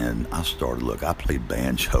keyboard. And I played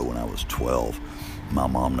banjo when I was 12. My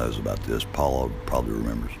mom knows about this. Paula probably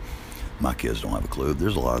remembers. My kids don't have a clue.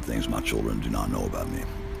 There's a lot of things my children do not know about me.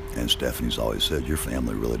 And Stephanie's always said, your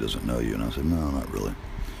family really doesn't know you. And I said, no, not really.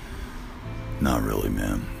 Not really,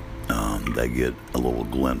 man. They get a little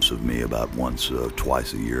glimpse of me about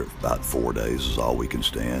twice a year. About 4 days is all we can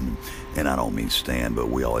stand. And I don't mean stand, but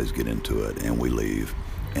we always get into it and we leave.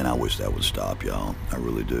 And I wish that would stop, y'all. I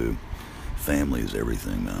really do. Family is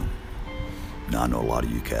everything, man. Now, I know a lot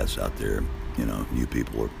of you cats out there, you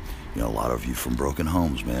people are, a lot of you from broken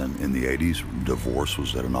homes, man. In the 80s, divorce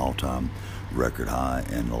was at an all-time record high,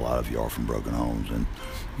 and a lot of you are from broken homes. And,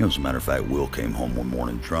 as a matter of fact, Will came home one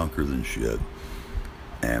morning drunker than shit.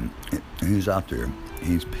 And he's out there.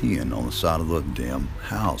 He's peeing on the side of the damn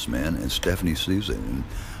house, man. And Stephanie sees it. And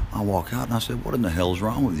I walk out, and I said, what in the hell is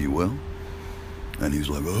wrong with you, Will? And he's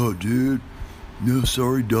like, oh, dude, no,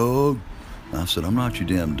 sorry, dog. And I said, I'm not your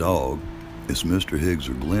damn dog. It's Mr. Higgs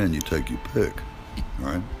or Glenn. You take your pick.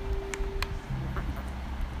 All right?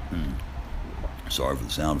 Sorry for the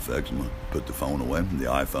sound effects. I'm going to put the phone away. The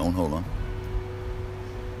iPhone. Hold on.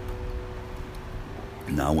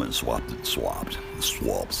 Now I went and swapped.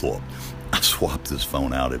 I swapped this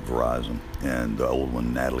phone out at Verizon. And the old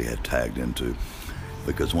one Natalie had tagged into.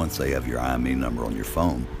 Because once they have your IME number on your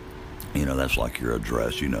phone, that's like your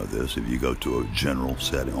address. You know this. If you go to a general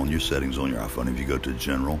setting, on your settings on your iPhone, if you go to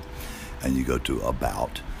general, and you go to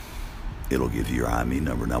About, it'll give you your IME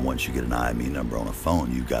number. Now, once you get an IME number on a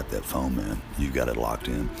phone, you've got that phone, man. You've got it locked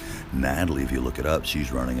in. Natalie, if you look it up,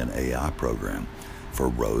 she's running an AI program for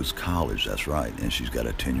Rose College. That's right. And she's got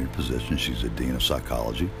a tenured position. She's a dean of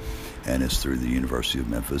psychology, and it's through the University of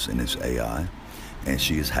Memphis, and it's AI. And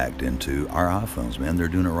she has hacked into our iPhones, man. They're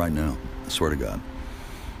doing it right now. I swear to God.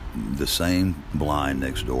 The same blind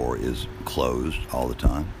next door is closed all the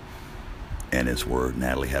time. And it's where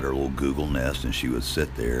Natalie had her little Google Nest, and she would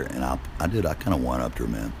sit there. And I kind of one-upped her,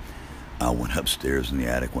 man. I went upstairs in the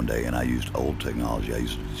attic one day, and I used old technology. I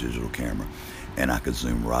used a digital camera. And I could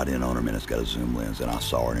zoom right in on her, man. It's got a zoom lens. And I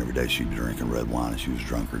saw her, and every day she'd be drinking red wine, and she was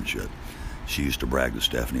drunker and shit. She used to brag to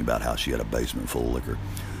Stephanie about how she had a basement full of liquor.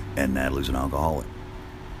 And Natalie's an alcoholic.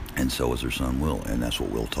 And so is her son, Will. And that's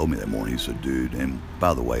what Will told me that morning. He said, dude, and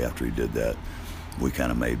by the way, after he did that, we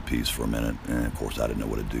kind of made peace for a minute. And, of course, I didn't know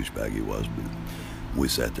what a douchebag he was, but we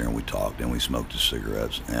sat there and we talked and we smoked his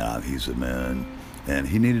cigarettes. And he said, man, and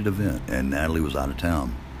he needed a vent. And Natalie was out of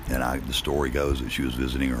town. And the story goes that she was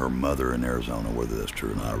visiting her mother in Arizona. Whether that's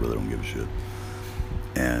true or not, I really don't give a shit.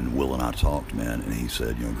 And Will and I talked, man, and he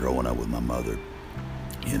said, growing up with my mother,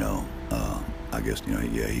 I guess,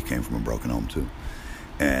 he came from a broken home too.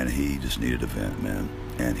 And he just needed a vent, man.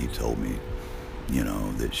 And he told me,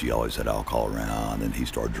 that she always had alcohol around, and he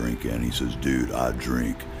started drinking. He says, dude, I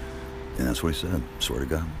drink. And that's what he said, swear to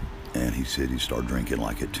God. And he said he started drinking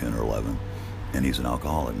like at 10 or 11. And he's an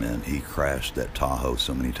alcoholic, man. He crashed that Tahoe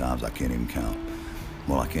so many times I can't even count.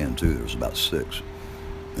 Well, I can too. There was about 6.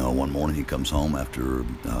 One morning he comes home after,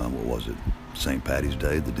 St. Patty's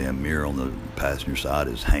Day. The damn mirror on the passenger side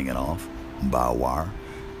is hanging off by a wire.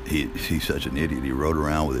 He's such an idiot. He rode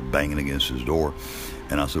around with it banging against his door.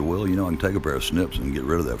 And I said, well, I can take a pair of snips and get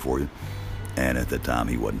rid of that for you. And at that time,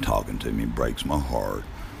 he wasn't talking to me. It breaks my heart.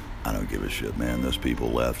 I don't give a shit, man. Those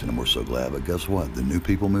people left, and we're so glad. But guess what? The new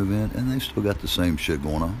people move in, and they still got the same shit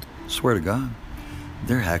going on. Swear to God.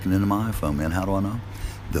 They're hacking into my iPhone, man. How do I know?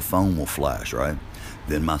 The phone will flash, right?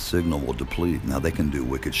 Then my signal will deplete. Now, they can do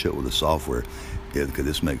wicked shit with the software. Because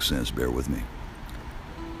this makes sense. Bear with me.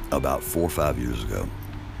 About 4 or 5 years ago,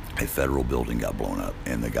 a federal building got blown up,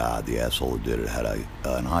 and the asshole that did it, had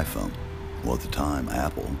an iPhone. Well, at the time,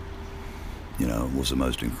 Apple, was the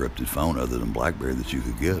most encrypted phone other than BlackBerry that you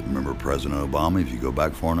could get. Remember President Obama? If you go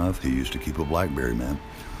back far enough, he used to keep a BlackBerry, man.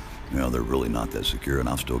 They're really not that secure, and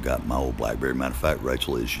I've still got my old BlackBerry. Matter of fact,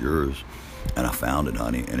 Rachel, it's yours, and I found it,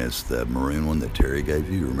 honey, and it's the maroon one that Terry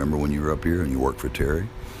gave you. Remember when you were up here and you worked for Terry?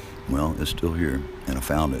 Well, it's still here, and I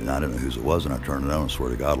found it, and I didn't know whose it was, and I turned it on, and swear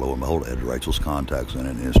to God, lo and behold, it had Rachel's contacts in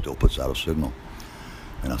it, and it still puts out a signal,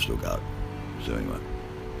 and I still got it. So anyway,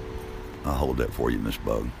 I'll hold that for you, Miss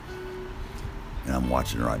Bug. And I'm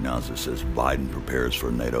watching right now as it says Biden prepares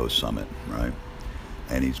for NATO summit, right?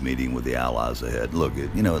 And he's meeting with the allies ahead. Look,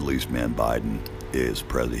 at least, man, Biden is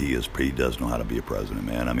president. He does know how to be a president,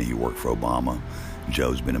 man. I mean, he worked for Obama.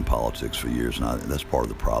 Joe's been in politics for years, and that's part of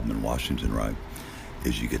the problem in Washington, right?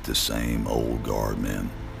 Is you get the same old guard, man.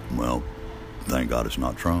 Well, thank God it's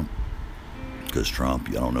not Trump. Because Trump,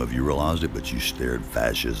 I don't know if you realized it, but you stared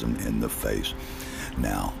fascism in the face.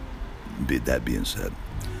 Now, that being said,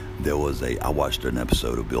 I watched an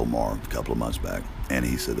episode of Bill Maher a couple of months back, and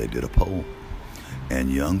he said they did a poll.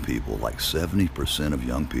 And young people, like 70% of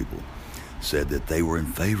young people, said that they were in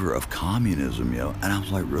favor of communism, And I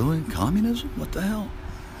was like, really? Communism? What the hell?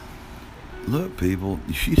 Look, people,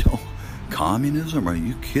 communism? Are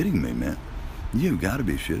you kidding me, man? You've got to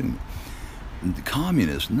be shitting me.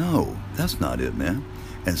 Communist? No, that's not it, man.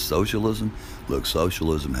 And socialism? Look,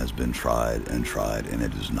 socialism has been tried, and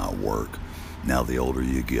it does not work. Now, the older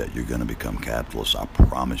you get, you're going to become capitalist. I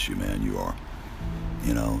promise you, man, you are.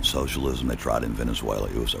 Socialism, they tried in Venezuela.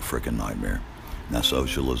 It was a freaking nightmare. Now,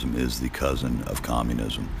 socialism is the cousin of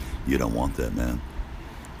communism. You don't want that, man.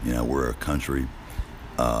 We're a country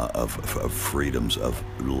of freedoms, of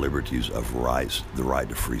liberties, of rights, the right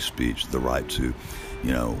to free speech, the right to,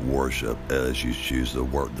 worship as you choose, the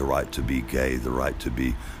right to be gay, the right to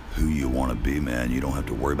be who you want to be, man. You don't have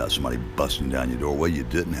to worry about somebody busting down your door. Well, you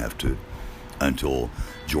didn't have to until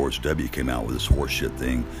George W. came out with this horseshit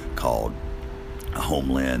thing called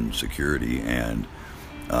Homeland Security and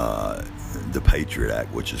the Patriot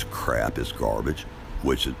Act, which is crap, it's garbage,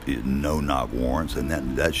 which is no-knock warrants, and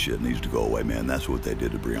that shit needs to go away, man. That's what they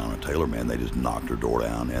did to Breonna Taylor, man. They just knocked her door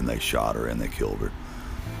down, and they shot her, and they killed her.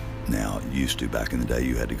 Now, used to, back in the day,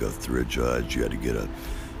 you had to go through a judge. You had to get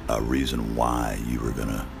a reason why you were going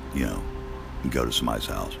to, go to somebody's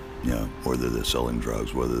house, whether they're selling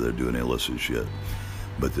drugs, whether they're doing illicit shit.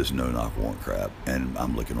 But this no-knock warrant crap, and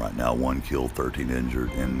I'm looking right now, 1 killed, 13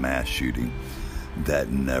 injured in mass shooting. That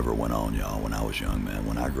never went on, y'all, when I was young, man.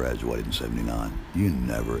 When I graduated in 79, you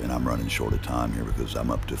never, and I'm running short of time here because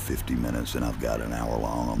I'm up to 50 minutes and I've got an hour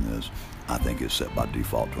long on this. I think it's set by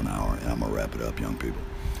default to an hour, and I'm going to wrap it up, young people.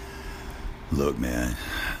 Look, man,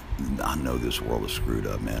 I know this world is screwed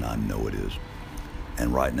up, man. I know it is.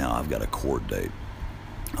 And right now I've got a court date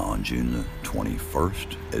on June the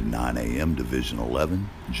 21st at 9 a.m., Division 11,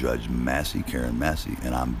 Judge Massey, Karen Massey,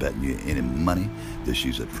 and I'm betting you any money that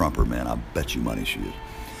she's a Trumper, man. I bet you money she is.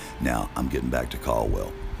 Now, I'm getting back to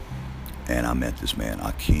Caldwell. And I met this man,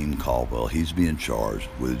 Akeem Caldwell. He's being charged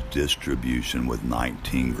with distribution with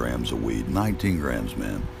 19 grams of weed. 19 grams,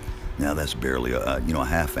 man. Now that's barely, a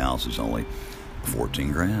half ounce is only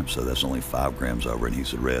 14 grams, so that's only 5 grams over. And he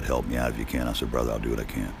said, Red, help me out if you can. I said, brother, I'll do what I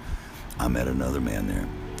can. I met another man there,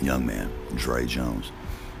 young man, Dre Jones.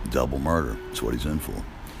 Double murder, that's what he's in for.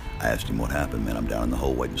 I asked him what happened, man. I'm down in the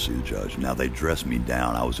hole waiting to see the judge. Now, they dressed me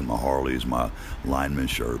down. I was in my Harleys, my lineman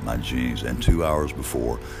shirt, my jeans, and 2 hours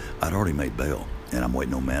before, I'd already made bail. And I'm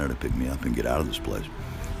waiting on Manna to pick me up and get out of this place.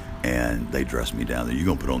 And they dressed me down. You're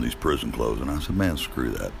going to put on these prison clothes. And I said, man,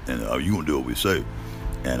 screw that. And you going to do what we say.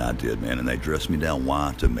 And I did, man. And they dressed me down.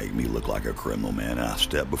 Why? To make me look like a criminal, man. And I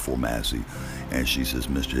stepped before Massey. And she says,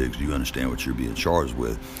 Mr. Higgs, do you understand what you're being charged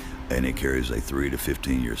with? And it carries a 3 to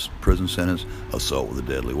 15 years prison sentence, assault with a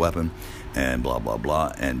deadly weapon, and blah, blah,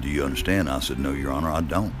 blah. And do you understand? I said, no, Your Honor, I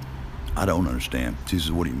don't. I don't understand. She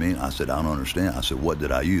says, what do you mean? I said, I don't understand. I said, what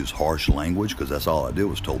did I use? Harsh language? Because that's all I did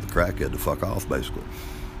was told the crackhead to fuck off, basically.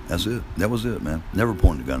 That's it. That was it, man. Never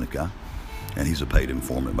pointed a gun at the guy. And he's a paid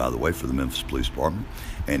informant, by the way, for the Memphis Police Department.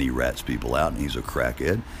 And he rats people out, and he's a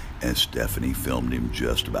crackhead. And Stephanie filmed him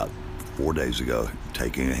just about 4 days ago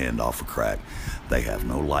taking a hand off of crack. They have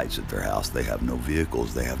no lights at their house. They have no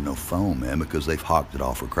vehicles. They have no phone, man, because they've hawked it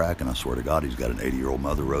off of crack. And I swear to God, he's got an 80-year-old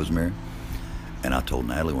mother, Rosemary. And I told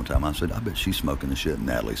Natalie one time, I said, I bet she's smoking the shit. And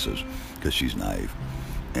Natalie says, because she's naive.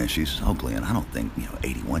 And she says, oh, Glenn, I don't think,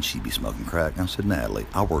 81, she'd be smoking crack. And I said, Natalie,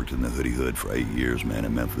 I worked in the Hoodie Hood for 8 years, man,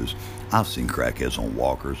 in Memphis. I've seen crackheads on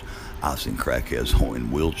walkers. I've seen crackheads in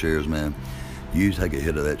wheelchairs, man. You take a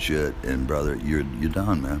hit of that shit, and, brother, you're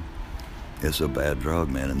done, man. It's a bad drug,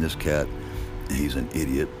 man. And this cat, he's an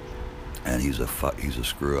idiot, and he's a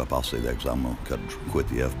screw up. I'll say that because I'm going to quit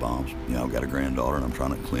the F-bombs. I've got a granddaughter, and I'm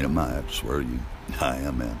trying to clean up my act. I swear to you, I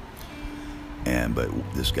am, man. But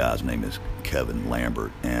this guy's name is Kevin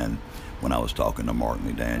Lambert. And when I was talking to Mark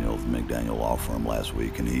McDaniel, the McDaniel Law Firm, last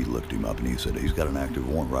week, and he looked him up, and he said, he's got an active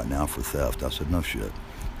warrant right now for theft. I said, no shit.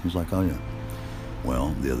 He's like, oh, yeah.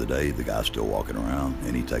 Well, the other day, the guy's still walking around,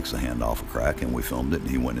 and he takes the hand off of crack, and we filmed it, and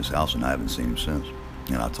he went in his house, and I haven't seen him since.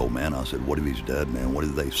 And I told man, I said, what if he's dead, man? What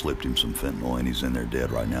if they slipped him some fentanyl, and he's in there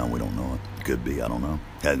dead right now, and we don't know it? Could be, I don't know.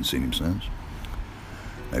 Hadn't seen him since.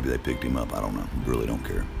 Maybe they picked him up, I don't know. Really don't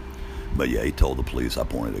care. But yeah, he told the police I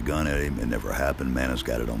pointed a gun at him. It never happened. Manna's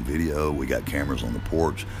got it on video. We got cameras on the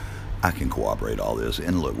porch. I can corroborate all this.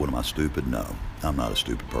 And look, what am I, stupid? No, I'm not a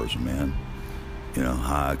stupid person, man.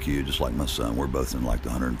 High IQ, just like my son. We're both in like the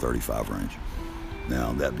 135 range.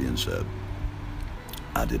 Now, that being said,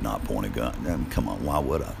 I did not point a gun. I mean, come on, why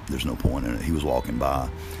would I? There's no point in it. He was walking by,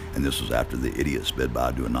 and this was after the idiot sped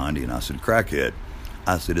by doing 90, and I said, crackhead.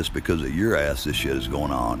 I said, it's because of your ass this shit is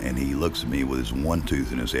going on. And he looks at me with his one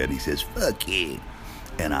tooth in his head, and he says, fuck you.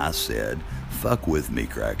 And I said, fuck with me,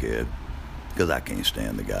 crackhead, because I can't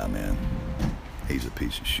stand the guy, man. He's a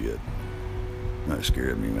piece of shit. That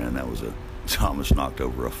scared me, man. That was Thomas knocked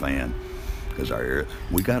over a fan because I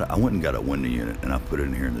went and got a window unit, and I put it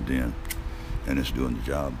in here in the den, and it's doing the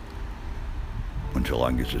job until I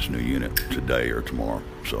can get this new unit today or tomorrow.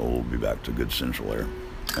 So we'll be back to good central air.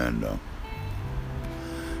 And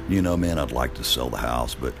man, I'd like to sell the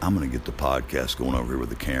house, but I'm going to get the podcast going over here with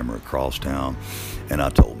the camera across town. And I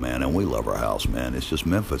told man, and we love our house, man. It's just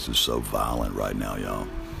Memphis is so violent right now, y'all.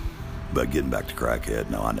 But getting back to crackhead,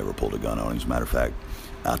 no, I never pulled a gun on him. As a matter of fact,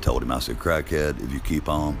 I told him, I said, crackhead, if you keep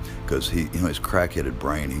on, because his crackheaded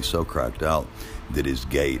brain, he's so cracked out that his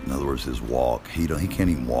gait, in other words, his walk, he can't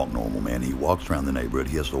even walk normal, man. He walks around the neighborhood.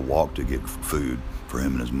 He has to walk to get food for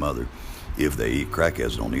him and his mother. If they eat,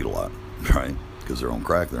 crackheads don't eat a lot, right? Because they're on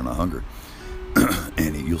crack, they're not hungry.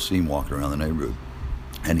 And you'll see him walking around the neighborhood.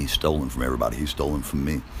 And he's stolen from everybody. He's stolen from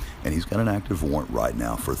me. And he's got an active warrant right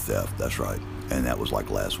now for theft. That's right. And that was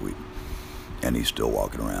like last week. And he's still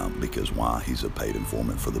walking around because why? He's a paid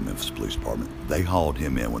informant for the Memphis Police Department. They hauled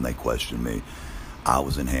him in when they questioned me. I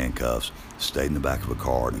was in handcuffs, stayed in the back of a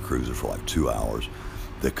car in a cruiser for like 2 hours.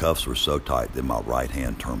 The cuffs were so tight that my right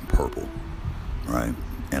hand turned purple, right?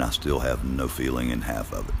 And I still have no feeling in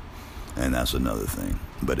half of it. And that's another thing.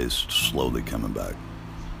 But it's slowly coming back.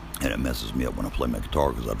 And it messes me up when I play my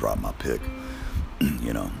guitar because I drop my pick,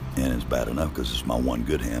 and it's bad enough because it's my one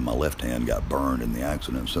good hand. My left hand got burned in the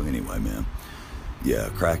accident. So anyway, man, yeah,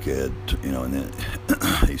 crackhead, and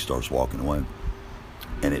then he starts walking away.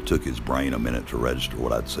 And it took his brain a minute to register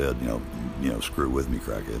what I'd said, screw with me,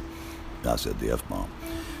 crackhead. I said the F-bomb.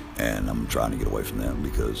 And I'm trying to get away from them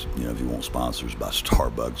because, if you want sponsors by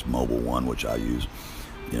Starbucks, Mobile One, which I use,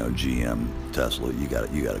 GM, Tesla, you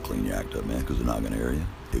got to clean your act up, man, because they're not going to air you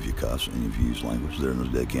if you cuss and if you use language.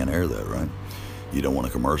 They can't air that, right? You don't want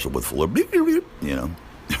a commercial with full of, all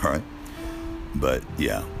right? But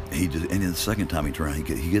yeah, he just, and then the second time he turned around,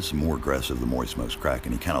 he gets more aggressive the more he smokes crack,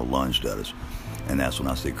 and he kind of lunged at us. And that's when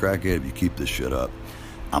I said, crackhead, if you keep this shit up,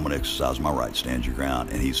 I'm going to exercise my right, stand your ground.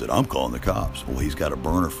 And he said, I'm calling the cops. Well, he's got a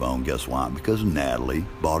burner phone. Guess why? Because Natalie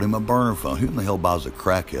bought him a burner phone. Who in the hell buys a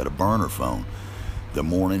crackhead a burner phone? The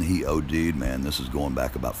morning he OD'd, man, this is going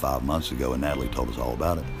back about 5 months ago, and Natalie told us all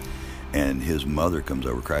about it. And his mother comes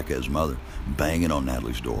over, crackhead's mother, banging on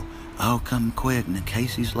Natalie's door. Oh, come quick, and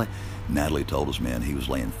Casey's late. Natalie told us, man, he was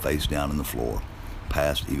laying face down in the floor.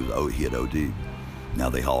 He had OD'd. Now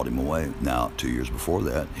they hauled him away. Now, 2 years before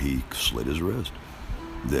that, he slit his wrist.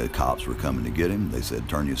 The cops were coming to get him. They said,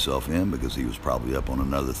 turn yourself in, because he was probably up on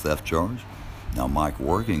another theft charge. Now, Mike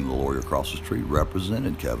Working, the lawyer across the street,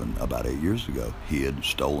 represented Kevin about 8 years ago. He had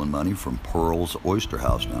stolen money from Pearl's Oyster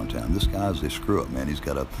House downtown. This guy's a screw up, man. He's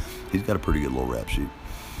got a pretty good little rap sheet.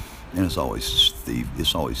 And it's always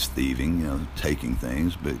thieving, you know, taking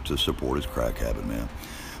things, but to support his crack habit, man.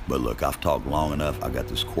 But look, I've talked long enough. I got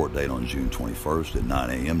this court date on June 21st at 9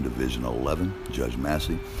 a.m., Division 11, Judge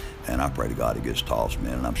Massey. And I pray to God it gets tossed,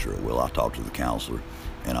 man, and I'm sure it will. I talked to the counselor,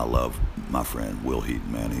 and I love my friend Will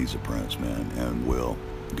Heaton, man. He's a prince, man. And Will,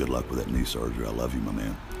 good luck with that knee surgery. I love you, my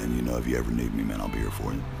man. And you know, if you ever need me, man, I'll be here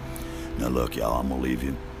for you. Now, look, y'all, I'm going to leave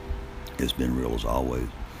you. It's been real as always.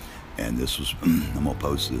 And this was, I'm going to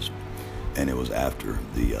post this. And it was after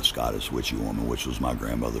the Scottish witchy woman, which was my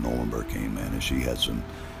grandmother, Norman Burkeen, man. And she had some,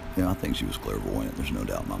 you know, I think she was clairvoyant. There's no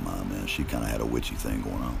doubt in my mind, man. She kind of had a witchy thing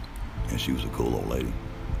going on. And she was a cool old lady.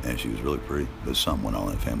 And she was really pretty. But something went on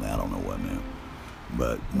in that family. I don't know what, man.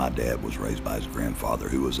 But my dad was raised by his grandfather,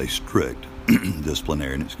 who was a strict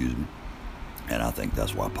disciplinarian, And I think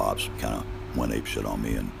that's why Pops kind of went apeshit on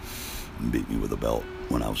me and beat me with a belt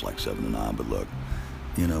when I was like 7 or 9. But look,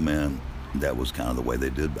 you know, man, that was kind of the way they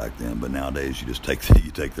did back then. But nowadays, you take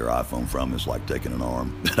their iPhone from them. It's like taking an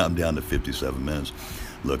arm. And I'm down to 57 minutes.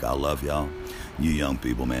 Look, I love y'all. You young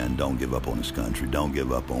people, man, don't give up on this country. Don't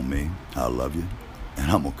give up on me. I love you. And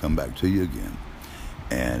I'm going to come back to you again.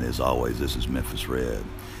 And as always, this is Memphis Red.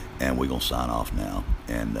 And we're going to sign off now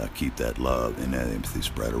and keep that love and that empathy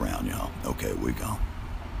spread around, y'all. Okay, we gone.